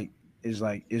is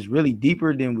really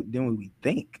deeper than we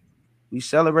think. We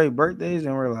celebrate birthdays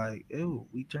and we're like, ew,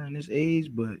 we turn this age,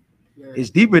 but it's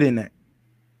deeper than that.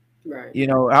 Right. You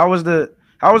know, how was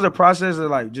the process of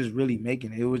like just really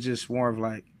making it? It was just more of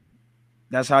like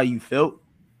that's how you felt,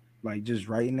 like just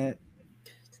writing that.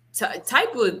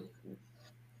 Type of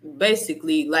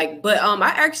basically like, but I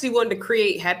actually wanted to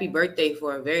create Happy Birthday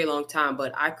for a very long time,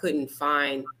 but I couldn't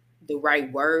find the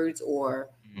right words or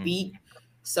beat.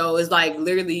 So it's like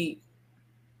literally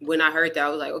when I heard that, I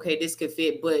was like, okay, this could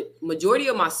fit. But majority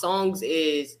of my songs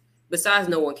is besides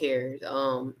No One Cares.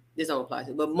 This don't apply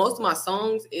to, but most of my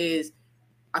songs is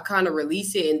I kind of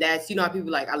release it, and that's, you know how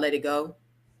people like I let it go.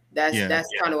 That's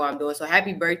kind of what I'm doing. So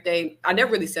Happy Birthday, I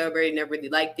never really celebrated, never really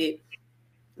liked it.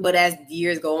 But as the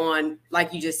years go on,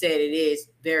 like you just said, it is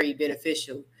very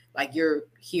beneficial. Like you're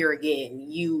here again.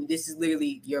 This is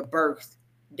literally your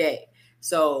birthday.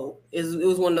 So it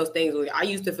was one of those things where I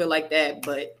used to feel like that,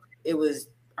 but it was,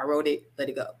 I wrote it, let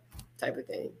it go type of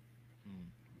thing.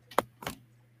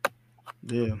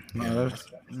 Yeah, no, that's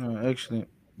excellent.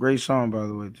 Great song, by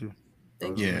the way, too.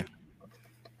 Thank you.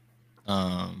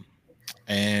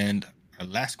 And our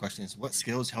last question is, what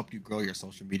skills help you grow your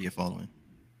social media following?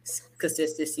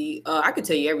 Consistency. I could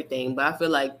tell you everything, but I feel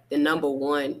like the number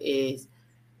one is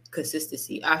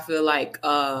consistency. I feel like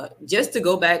just to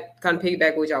go back, kind of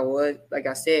piggyback what y'all was, like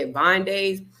I said, Vine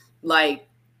days, like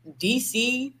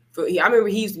DC, I remember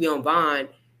he used to be on Vine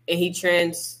and he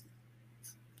transferred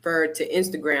to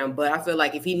Instagram, but I feel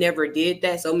like if he never did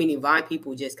that, so many Vine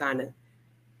people just kind of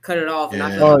cut it off. Yeah.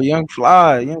 And I feel like,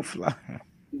 Young Fly.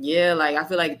 Yeah, like I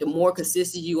feel like the more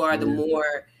consistent you are, the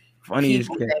more funniest.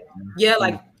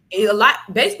 Like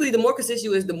basically the more consistent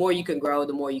you is, the more you can grow,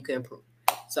 the more you can improve.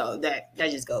 So that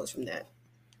just goes from that.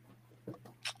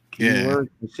 Keyword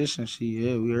consistency.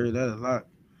 Yeah, we heard that a lot,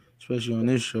 especially on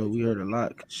this show. We heard a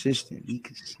lot. Consistent, be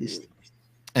consistent.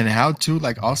 And how to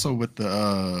like also with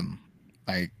the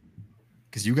like,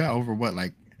 because you got over what,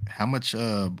 like how much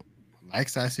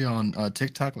likes I see on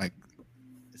TikTok? Like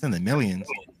it's in the millions.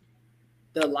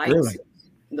 The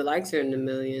likes are in the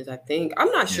millions, I think. I'm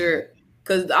not sure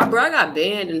because I got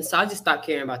banned, and so I just stopped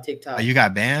caring about TikTok. Oh, you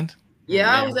got banned?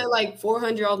 Yeah, I was at like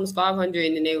 400, almost 500,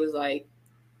 and then they was like,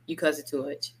 "You cussing too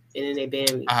much," and then they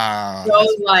banned me. So I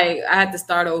was like, I had to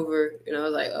start over, and I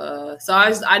was like, so I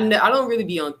don't really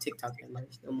be on TikTok that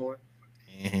much no more.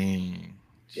 Dang.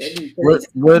 And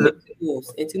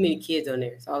too many kids on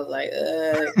there, so I was like,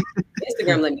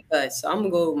 Instagram let me cut, so I'm gonna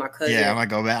go with my cousin. Yeah, I'm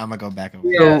gonna go back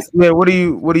over. So, what do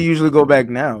you usually go back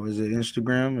now? Is it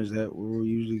Instagram? Is that where we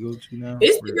usually go to now?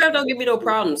 Instagram don't give me no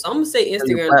problem, so I'm gonna say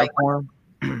Instagram.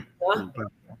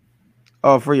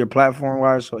 For your platform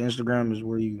wise, so Instagram is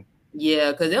where you.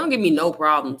 Yeah, because they don't give me no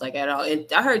problems like at all. And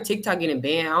I heard TikTok getting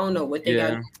banned. I don't know what they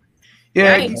got.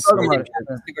 Yeah,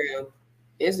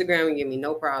 Instagram and give me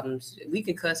no problems. We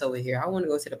can cuss over here. I want to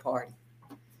go to the party.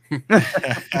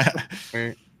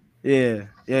 Yeah.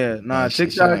 Nah,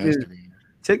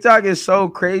 TikTok is so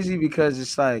crazy because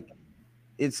it's like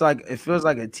it feels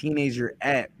like a teenager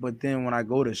app, but then when I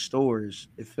go to stores,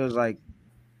 it feels like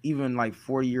even like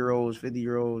 40-year-olds,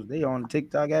 50-year-olds, they on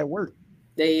TikTok at work.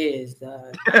 They is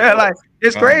like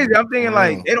it's crazy. I'm thinking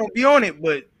like they don't be on it,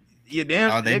 but you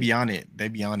damn. Oh, they be on it. They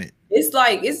be on it. It's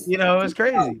like it's it's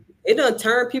crazy. It done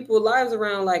turn people's lives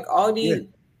around. Like all these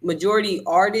majority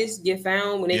artists get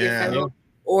found when they get found,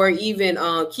 or even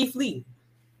Keith Lee.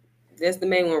 That's the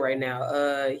main one right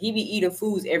now. He be eating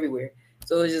foods everywhere.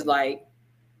 So it's just like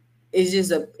it's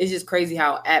just crazy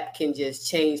how app can just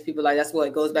change people. Like that's what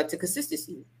it goes back to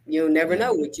consistency. You'll never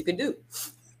know what you could do.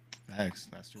 Thanks.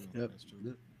 That's true. Yep. That's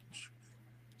true.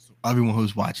 So everyone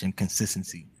who's watching,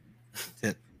 consistency.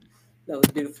 Tip. That was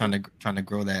beautiful. Trying to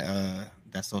grow that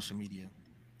social media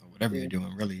or whatever you're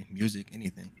doing, really, music,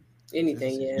 anything.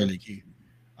 Really key.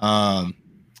 And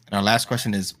our last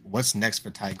question is, what's next for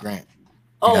Ty Grant?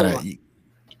 Go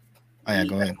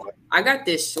ahead. I got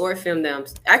this short film down.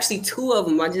 Actually, two of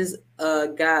them. I just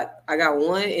got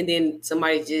one, and then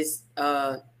somebody just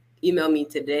emailed me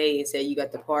today and said you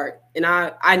got the part. And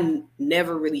I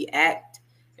never really act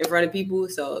in front of people,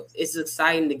 so it's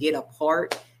exciting to get a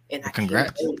part. And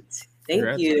congrats.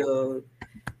 Thank you.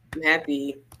 I'm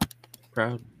happy.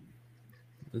 Proud.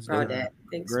 Proud of that.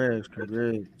 Thanks.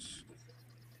 Congrats.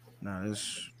 No,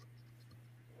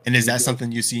 And is that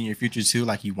something you see in your future too?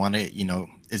 Like you want to,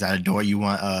 is that a door you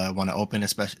want to open,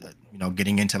 especially,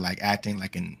 getting into like acting,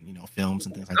 like in, films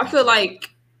and things like that? I feel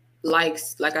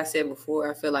like I said before,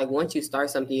 I feel like once you start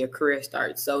something, your career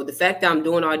starts. So the fact that I'm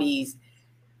doing all these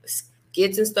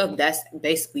skits and stuff, that's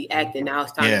basically acting. Now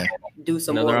it's time to do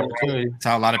some more. Opportunity. That's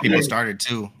how a lot of people started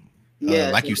too.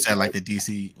 like you said, like the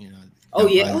DC, Oh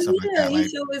yeah, stuff like that. He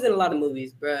still is in a lot of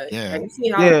movies, bro. Yeah,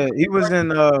 he was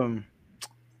in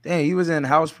he was in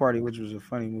House Party, which was a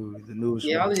funny movie. The newest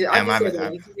one. I just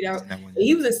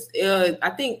he was I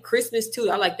think Christmas too.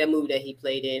 I like that movie that he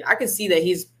played in. I can see that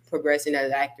he's progressing as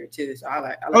an actor too. So I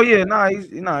like oh yeah,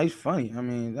 he's funny. I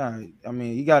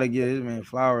mean, you got to give his man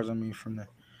flowers. I mean, from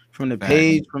the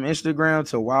page, from Instagram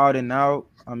to Wild and Out.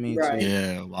 I mean,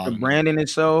 the branding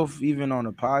itself, even on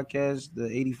the podcast, the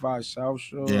 85 South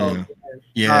show.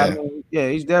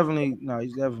 He's definitely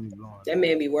blowing. That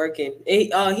man be working.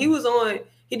 He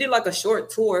did like a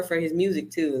short tour for his music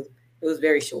too. It was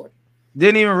very short.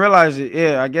 Didn't even realize it.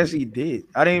 Yeah, I guess he did.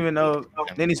 I didn't even know.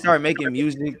 Then he started making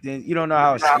music. Then you don't know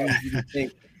how it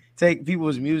seems. Take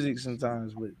people's music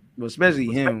sometimes, but especially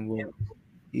him. Well,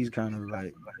 he's kind of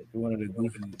like one of the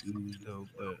goofy dudes though.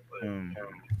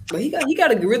 But he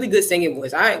got a really good singing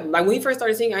voice. When he first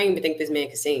started singing, I didn't even think this man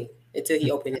could sing until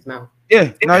he opened his mouth.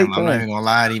 Yeah, I'm not even gonna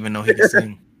lie. I didn't even know he could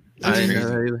sing. he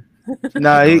can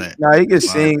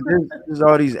sing. There's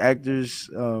all these actors.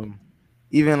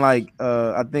 Even like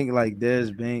I think like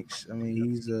Des Banks. I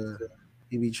mean,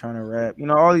 he be trying to rap.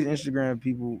 All these Instagram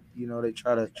people. They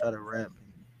try to rap.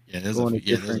 Yeah, there's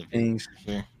different things.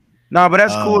 Sure. Nah, but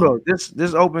that's cool though.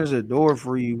 This opens a door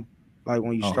for you. Like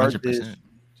when you start 100%.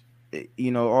 This,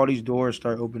 all these doors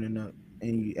start opening up,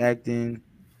 and you acting.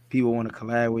 People want to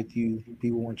collab with you.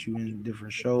 People want you in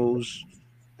different shows.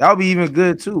 That would be even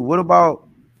good too. What about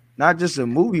not just a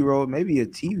movie role, maybe a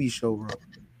TV show role?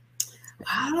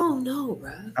 I don't know,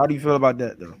 bro. How do you feel about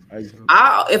that though?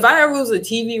 If I ever was a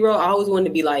TV role, I always wanted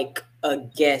to be like a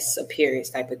guest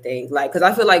appearance type of thing. Like, because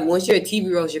I feel like once you're a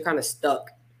TV role, you're kind of stuck.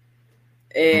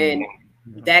 And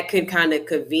that could kind of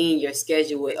convene your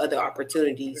schedule with other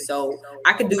opportunities. So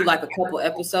I could do like a couple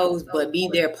episodes, but be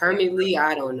there permanently,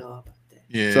 I don't know about that.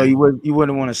 Yeah. So you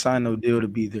wouldn't want to sign no deal to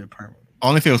be there permanently.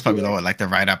 Only if it was probably like the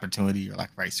right opportunity or like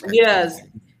right script. Yes.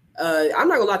 I'm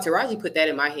not gonna lie, Taraji put that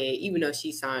in my head, even though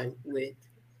she signed with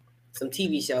some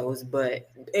TV shows. But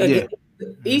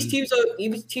each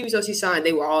TV show she signed,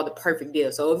 they were all the perfect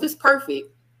deal. So if it's perfect,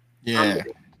 yeah.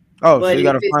 So you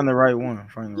gotta find the right one.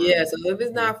 So if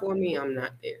it's not for me, I'm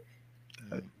not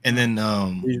there. And then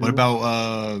what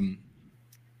about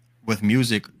with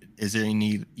music? Is there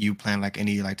you plan like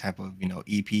any like type of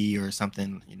EP or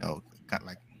something? Got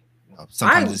like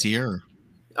sometime this year? Or?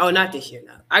 Oh, not this year.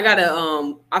 No, I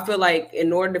gotta. I feel like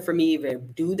in order for me to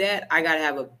even do that, I gotta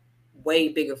have a way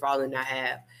bigger following than I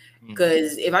have.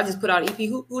 Because if I just put out an EP,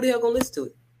 who the hell gonna listen to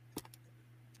it?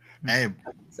 Hey.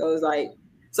 So it's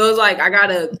like I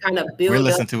gotta kind of build. We'll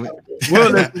listen to it.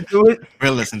 We'll listen to it.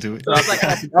 We'll listen to it. So it's like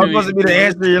that was supposed to be the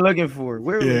answer you're looking for.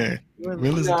 We'll listen to it.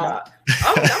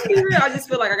 I'm being real. I just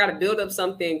feel like I gotta build up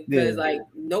something because like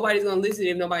nobody's gonna listen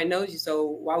if nobody knows you. So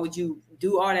why would you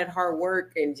do all that hard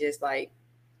work and just like?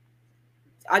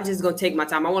 I'm just gonna take my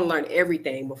time. I want to learn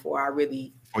everything before I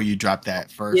really. Or you drop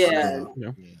that first. Yeah.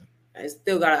 I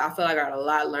still got. I feel like I got a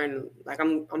lot learning. Like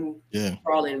I'm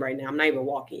crawling right now. I'm not even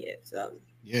walking yet. So.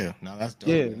 Yeah, no, that's dope.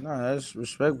 Yeah, no, that's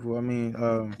respectful. I mean,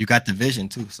 you got the vision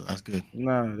too, so that's good.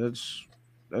 No,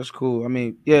 that's cool. I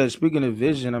mean, yeah. Speaking of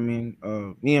vision, I mean,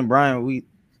 me and Brian, we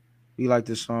like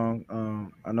this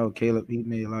song. I know Caleb, he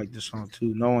may like this song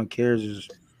too. No One Cares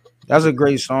that's a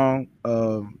great song.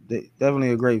 Definitely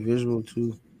a great visual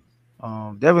too.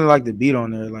 Definitely like the beat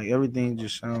on there. Like everything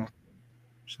just sounds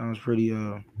pretty.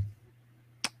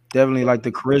 Definitely like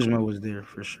the charisma was there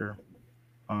for sure.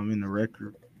 In the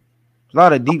record. A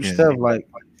lot of deep stuff. Like,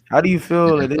 how do you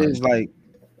feel it is like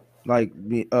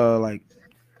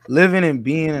living and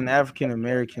being an African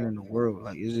American in the world?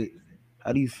 Like,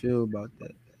 how do you feel about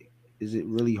that? Like, is it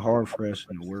really hard for us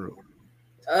in the world?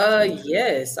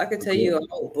 Yes, I could tell you a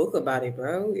whole book about it,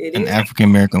 bro. It is an African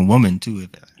American woman too.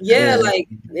 Like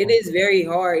it is very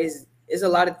hard. It's a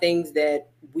lot of things that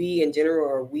we in general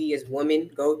or we as women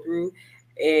go through, and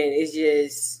it's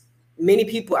just many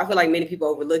people. I feel like many people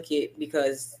overlook it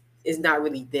because it's not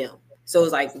really them. So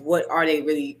it's like, what are they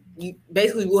really? You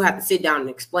basically will have to sit down and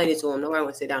explain it to them. Nobody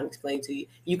wants to sit down and explain it to you.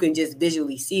 You can just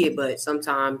visually see it, but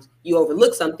sometimes you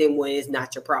overlook something when it's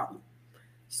not your problem.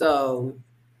 So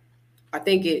I'm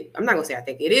not gonna say I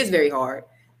think it is very hard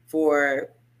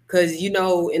because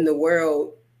in the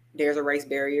world there's a race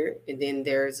barrier and then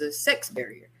there's a sex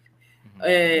barrier.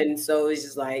 And so it's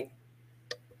just like,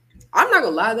 I'm not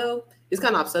gonna lie though, it's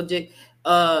kind of off subject.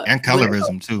 And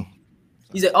colorism too.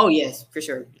 You said, oh yes, for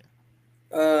sure.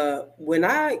 When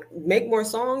I make more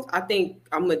songs, I think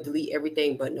I'm gonna delete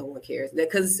everything but No One Cares.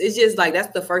 Because it's just like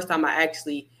that's the first time I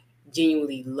actually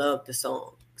genuinely loved the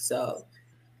song. So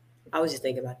I was just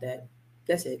thinking about that.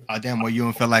 That's it. Oh damn! Well, you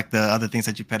don't feel like the other things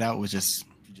that you put out was just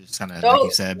kind of like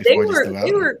you said before.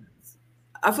 They were.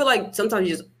 I feel like sometimes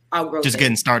you just outgrow. Just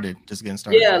things. getting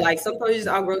started. Yeah, like sometimes you just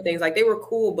outgrow things. Like they were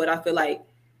cool, but I feel like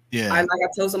I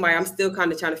told somebody I'm still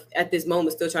kind of trying to at this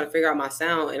moment still trying to figure out my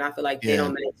sound, and I feel like they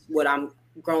don't match what I'm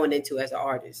growing into as an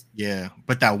artist. Yeah,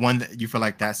 but that one that you feel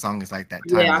like that song is like that.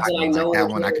 Yeah, I feel like that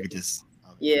one I could just.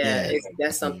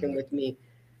 That's something with me.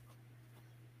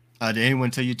 Did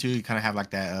anyone tell you too? You kind of have like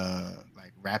that,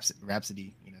 like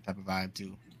Rhapsody, type of vibe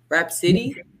too.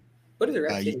 Rhapsody? What is a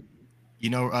Rhapsody? You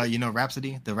know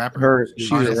Rhapsody, the rapper.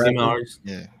 She's a rapper.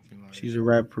 Yeah, she's a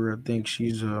rapper. I think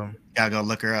she's Gotta go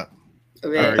look her up.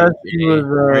 Rhapsody.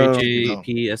 Rhapsody.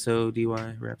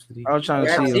 I was trying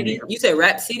to see. You said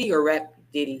Rhapsody or Rap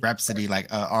Diddy? Rhapsody, like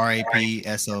Rapsody.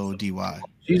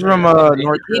 She's from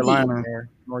North Carolina.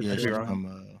 She's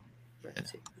from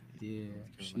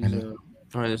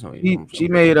she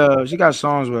made she got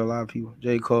songs with a lot of people.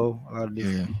 J. Cole, a lot of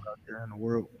different people out there in the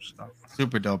world. So.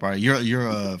 Super dope, right?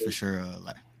 You're for sure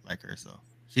like her, so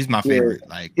she's my favorite.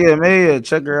 Like maybe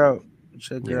check her out.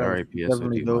 Check her out.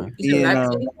 Definitely dope.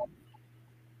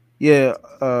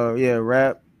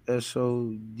 Rap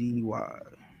SODY.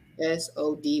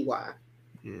 SODY.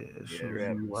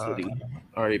 RAPSODY.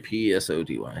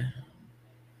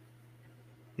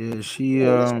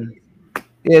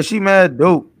 Yeah, she mad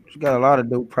dope. She got a lot of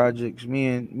dope projects. Me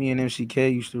and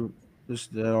MCK used to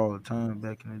listen to that all the time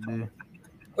back in the day.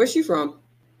 Where's she from?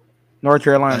 North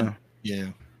Carolina.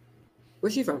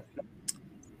 Where's she from?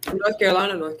 North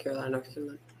Carolina.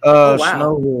 Oh,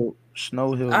 wow.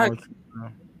 Snow Hill. North Carolina.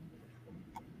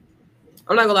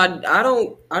 I'm not gonna lie,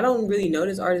 I don't really know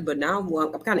this artist, but now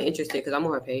I'm kind of interested because I'm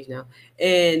on her page now.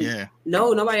 And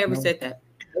nobody ever said that.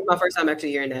 It's my first time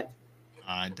actually hearing that.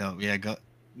 Dope. Yeah, go.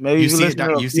 Maybe you see it,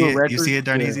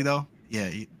 Darneezy though? Yeah.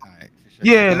 All right. Sure.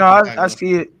 Yeah, no, I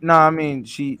see it. No, I mean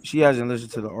she hasn't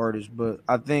listened to the artist, but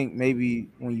I think maybe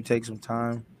when you take some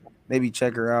time, maybe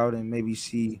check her out and maybe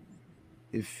see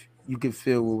if you can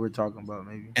feel what we're talking about.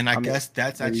 Maybe. And I guess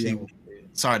that's actually.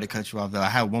 Sorry to cut you off though. I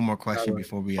had one more question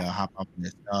before we hop up on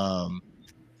this.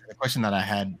 The question that I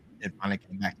had, it finally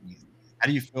came back to me. How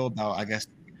do you feel about? I guess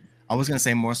I was gonna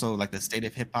say more so like the state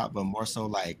of hip hop, but more so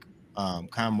like kind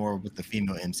of more with the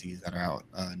female MCs that are out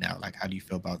now. Like, how do you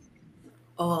feel about?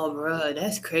 Oh, bro,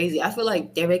 that's crazy. I feel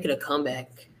like they're making a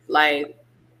comeback. Like,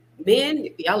 men,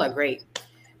 y'all are great,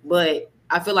 but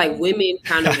I feel like women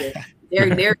kind of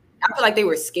they're. I feel like they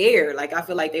were scared. Like, I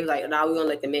feel like they were like, "No, we're gonna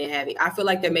let the men have it." I feel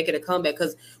like they're making a comeback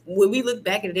because when we look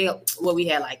back in the day, what we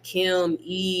had like Kim,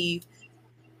 Eve,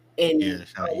 and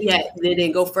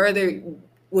then go further.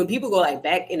 When people go like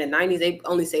back in the 90s, they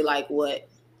only say like what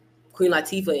Queen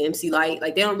Latifah, MC Lyte.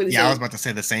 Like they don't really. Yeah, I was about to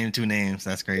say the same two names.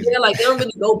 That's crazy. Yeah, like they don't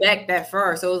really go back that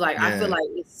far. So it's like I feel like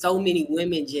it's so many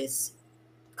women just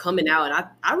coming out, and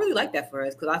I really like that for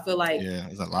us because I feel like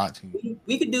there's a lot too.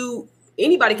 We could do.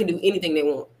 Anybody can do anything they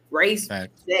want. Race,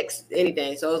 sex,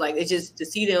 anything. So it's like it's just to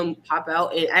see them pop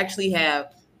out and actually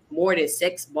have more than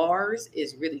sex bars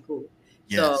is really cool.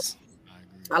 Yes,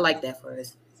 so I like that for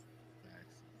us.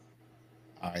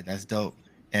 All right, that's dope.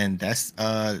 And that's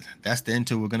the end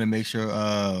to. We're gonna make sure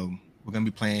we're gonna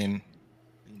be playing,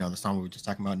 the song we were just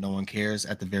talking about, "No One Cares"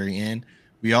 at the very end.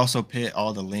 We also put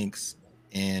all the links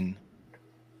in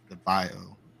the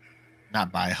bio. Not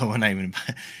bio, not even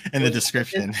in the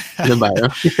description. The bio.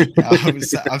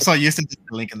 I'm so used to just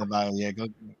the link in the bio. Yeah, go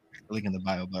link in the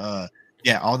bio. But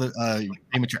all the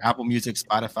pretty much your Apple Music,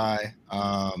 Spotify,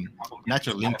 not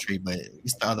your Linktree, but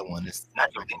it's the other one. It's not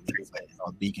your Linktree, but it's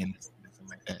called Beacon, something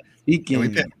like that.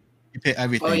 Beacon. You put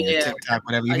everything, TikTok,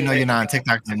 whatever. Even though you're not on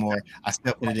TikTok anymore, I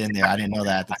still put it in there. I didn't know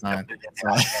that at the time.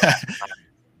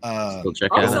 Still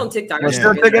check it out. On TikTok.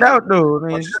 Still check it out though. I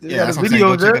mean, that's what I'm saying.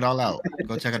 Go check it all out.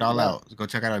 Go check it all out. Go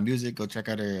check out our music. Go check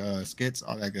out our skits,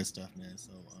 all that good stuff, man.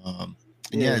 So,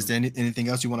 is there anything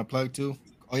else you want to plug to?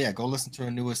 Oh yeah, go listen to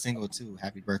our newest single too.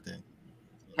 Happy birthday.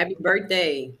 Happy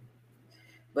birthday.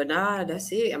 But nah,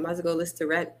 that's it. I might as well go listen to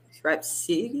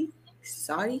Rhapsody.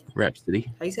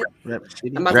 Rhapsody. How you say?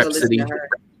 Rhapsody. I might as well listen to her.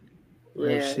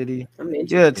 Rhapsody.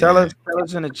 Yeah, tell us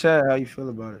in the chat how you feel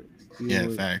about it.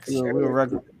 Facts. We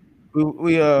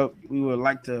would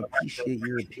like to appreciate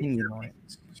your opinion on it.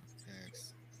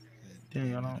 Damn,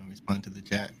 y'all don't respond to the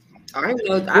chat. I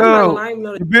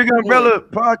know. The Big Umbrella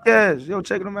podcast. Yo,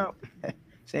 check them out.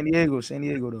 San Diego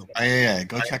though. Oh yeah.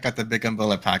 Go check out the Big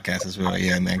Umbrella podcast as well.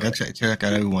 Yeah, man. Go check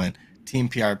out everyone. Team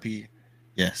PRP.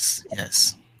 Yes.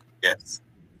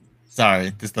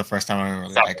 Sorry, this is the first time I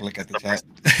really look at the chat.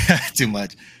 too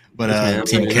much. But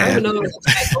Team Kev.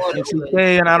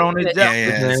 And I don't know.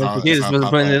 Yeah,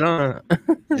 putting it on.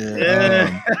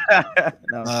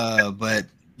 But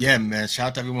yeah, man, shout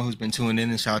out to everyone who's been tuning in,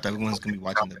 and shout out to everyone who's gonna be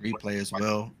watching the replay as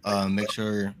well. Make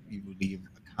sure you leave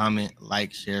a comment,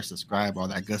 like, share, subscribe, all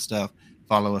that good stuff.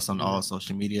 Follow us on all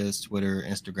social medias, Twitter,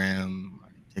 Instagram,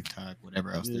 TikTok,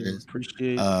 whatever else there is.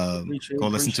 Go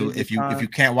listen to it. If you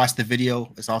can't watch the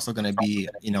video, it's also going to be,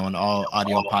 on all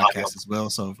audio podcasts as well.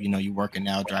 So if you're working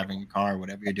now, driving your car,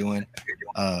 whatever you're doing,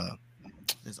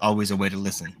 there's always a way to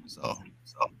listen. So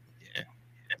yeah.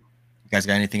 You guys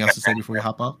got anything else to say before we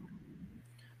hop up?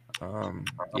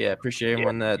 Yeah, appreciate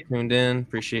everyone that tuned in.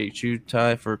 Appreciate you,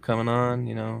 Ty, for coming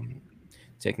on,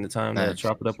 taking the time to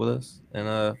chop it up with us.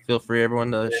 And feel free,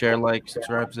 everyone, to share, like,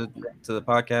 subscribe to the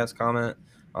podcast, comment,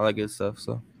 all that good stuff.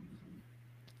 So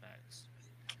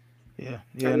yeah,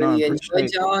 I really enjoyed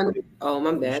y'all. Oh,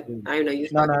 my bad. I didn't know you.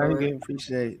 No, I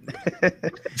appreciate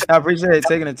it. I appreciate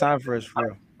taking the time for us, for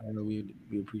real. I know we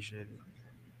appreciate it.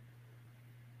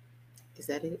 Is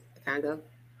that it? Can I go?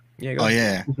 Yeah. Go. Oh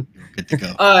yeah, good to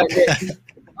go.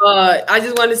 I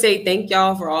just want to say thank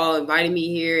y'all for all inviting me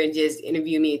here and just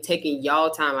interviewing me and taking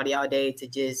y'all time out of y'all day to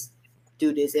just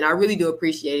do this. And I really do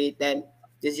appreciate it. That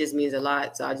this just means a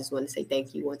lot. So I just want to say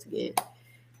thank you once again.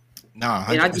 No,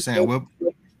 100%.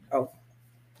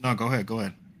 No, go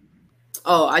ahead.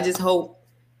 Oh, I just hope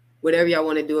whatever y'all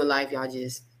want to do in life, y'all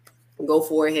just go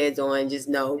forward heads on. Just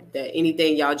know that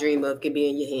anything y'all dream of can be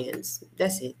in your hands.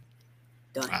 That's it.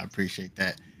 Done. I appreciate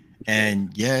that. And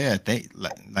yeah.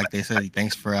 Like they said,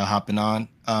 thanks for hopping on.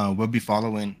 We'll be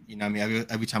following.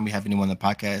 Every time we have anyone on the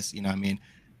podcast,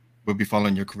 we'll be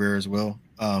following your career as well,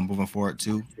 moving forward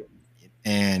too.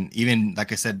 And even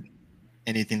like I said,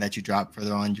 anything that you drop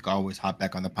further on, you can always hop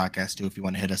back on the podcast too if you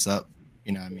want to hit us up.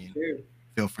 Sure.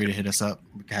 Feel free to hit us up.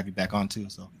 We can have you back on too.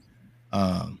 So,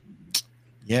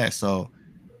 yeah. So.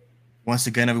 Once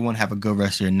again, everyone, have a good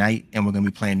rest of your night. And we're going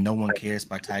to be playing No One Cares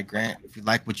by Ty Grant. If you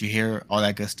like what you hear, all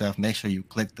that good stuff, make sure you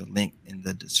click the link in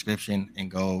the description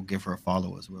and go give her a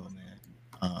follow as well, man.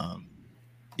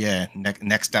 Yeah,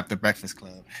 next stop, the Breakfast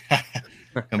Club.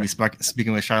 Going to be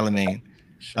speaking with Charlemagne.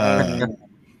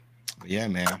 Yeah,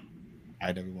 man. All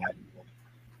right, everyone.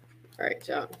 All right,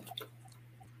 y'all.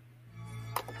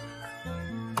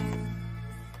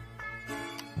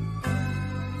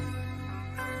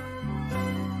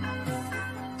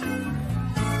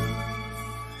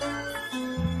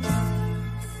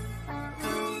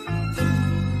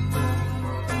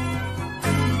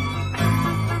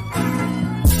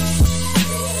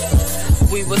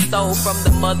 We were stole from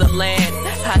the motherland.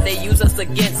 How they use us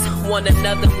against one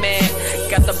another, man.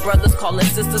 Got the brothers calling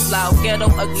sisters loud, ghetto,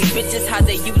 ugly bitches. How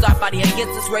they use our body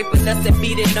against us, raping us and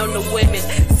beating on the women.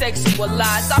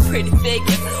 Sexualized, our pretty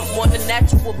figure. Want a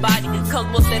natural body,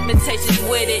 comes with limitations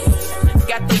with it.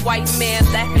 Got the white man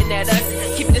laughing at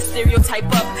us, keeping the stereotype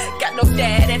up. Got no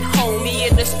dad at home, he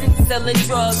in the streets selling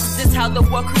drugs. This how the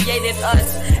world created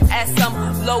us. As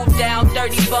some low down,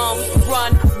 dirty bums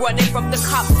running from the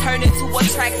cops, turn into a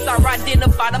track star.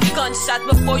 Identify them gunshots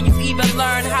before you even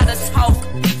learn how to talk.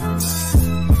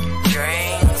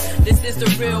 Dream, this is the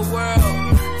real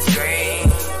world.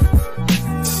 Dream.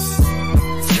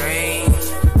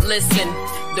 Listen.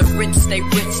 The rich stay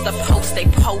rich, the poor stay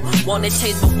poor. Wanna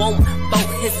change but won't vote.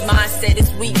 His mindset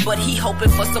is weak, but he hoping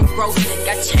for some growth.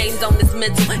 Got chains on his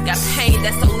mental, got pain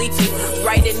that's so lethal.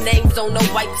 Writing names on the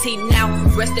white tee now.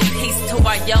 Rest in peace to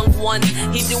our young ones.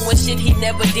 He doing shit he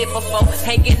never did before.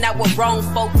 Hanging out with wrong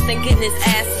folks, thinking his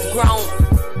ass is grown.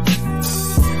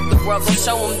 The world gon'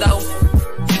 show him though.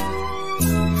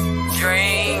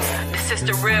 Dream, this is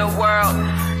the real world.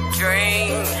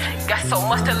 Dream, got so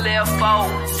much to live for.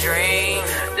 Dream,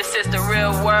 this is the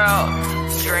real world.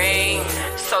 Dream,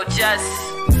 so just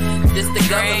this the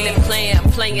government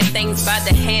playing things by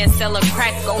the hand, selling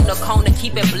crack on the corner,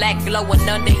 keeping black glowing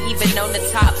under, even on the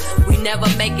top. We never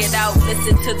make it out.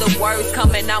 Listen to the words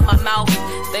coming out my mouth.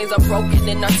 Things are broken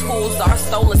and our tools, our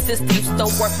stolen systems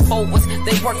don't work for us.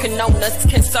 They working on us,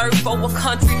 can serve for a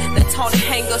country that taught to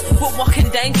hang us. We're walking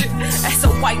danger as a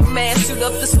white man shoot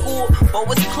up the school for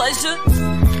his pleasure.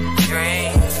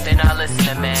 Dream, they not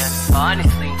listening, man.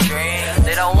 Honestly, dream,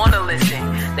 they don't want to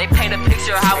listen. They paint a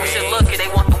picture of how we should look and they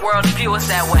want the world to view us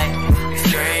that way.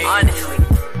 Dream, honestly.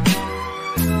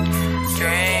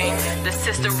 Dream, this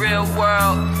is the real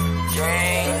world.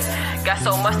 Dream, got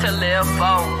so much to live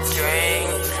for. Dream,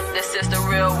 this is the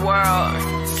real world.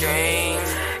 Dream,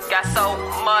 got so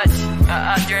much.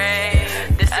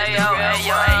 Dream, this is the real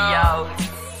world.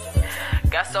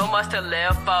 Got so much to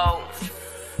live for.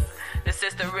 This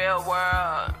is the real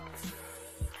world.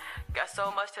 Got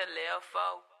so much to live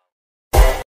for.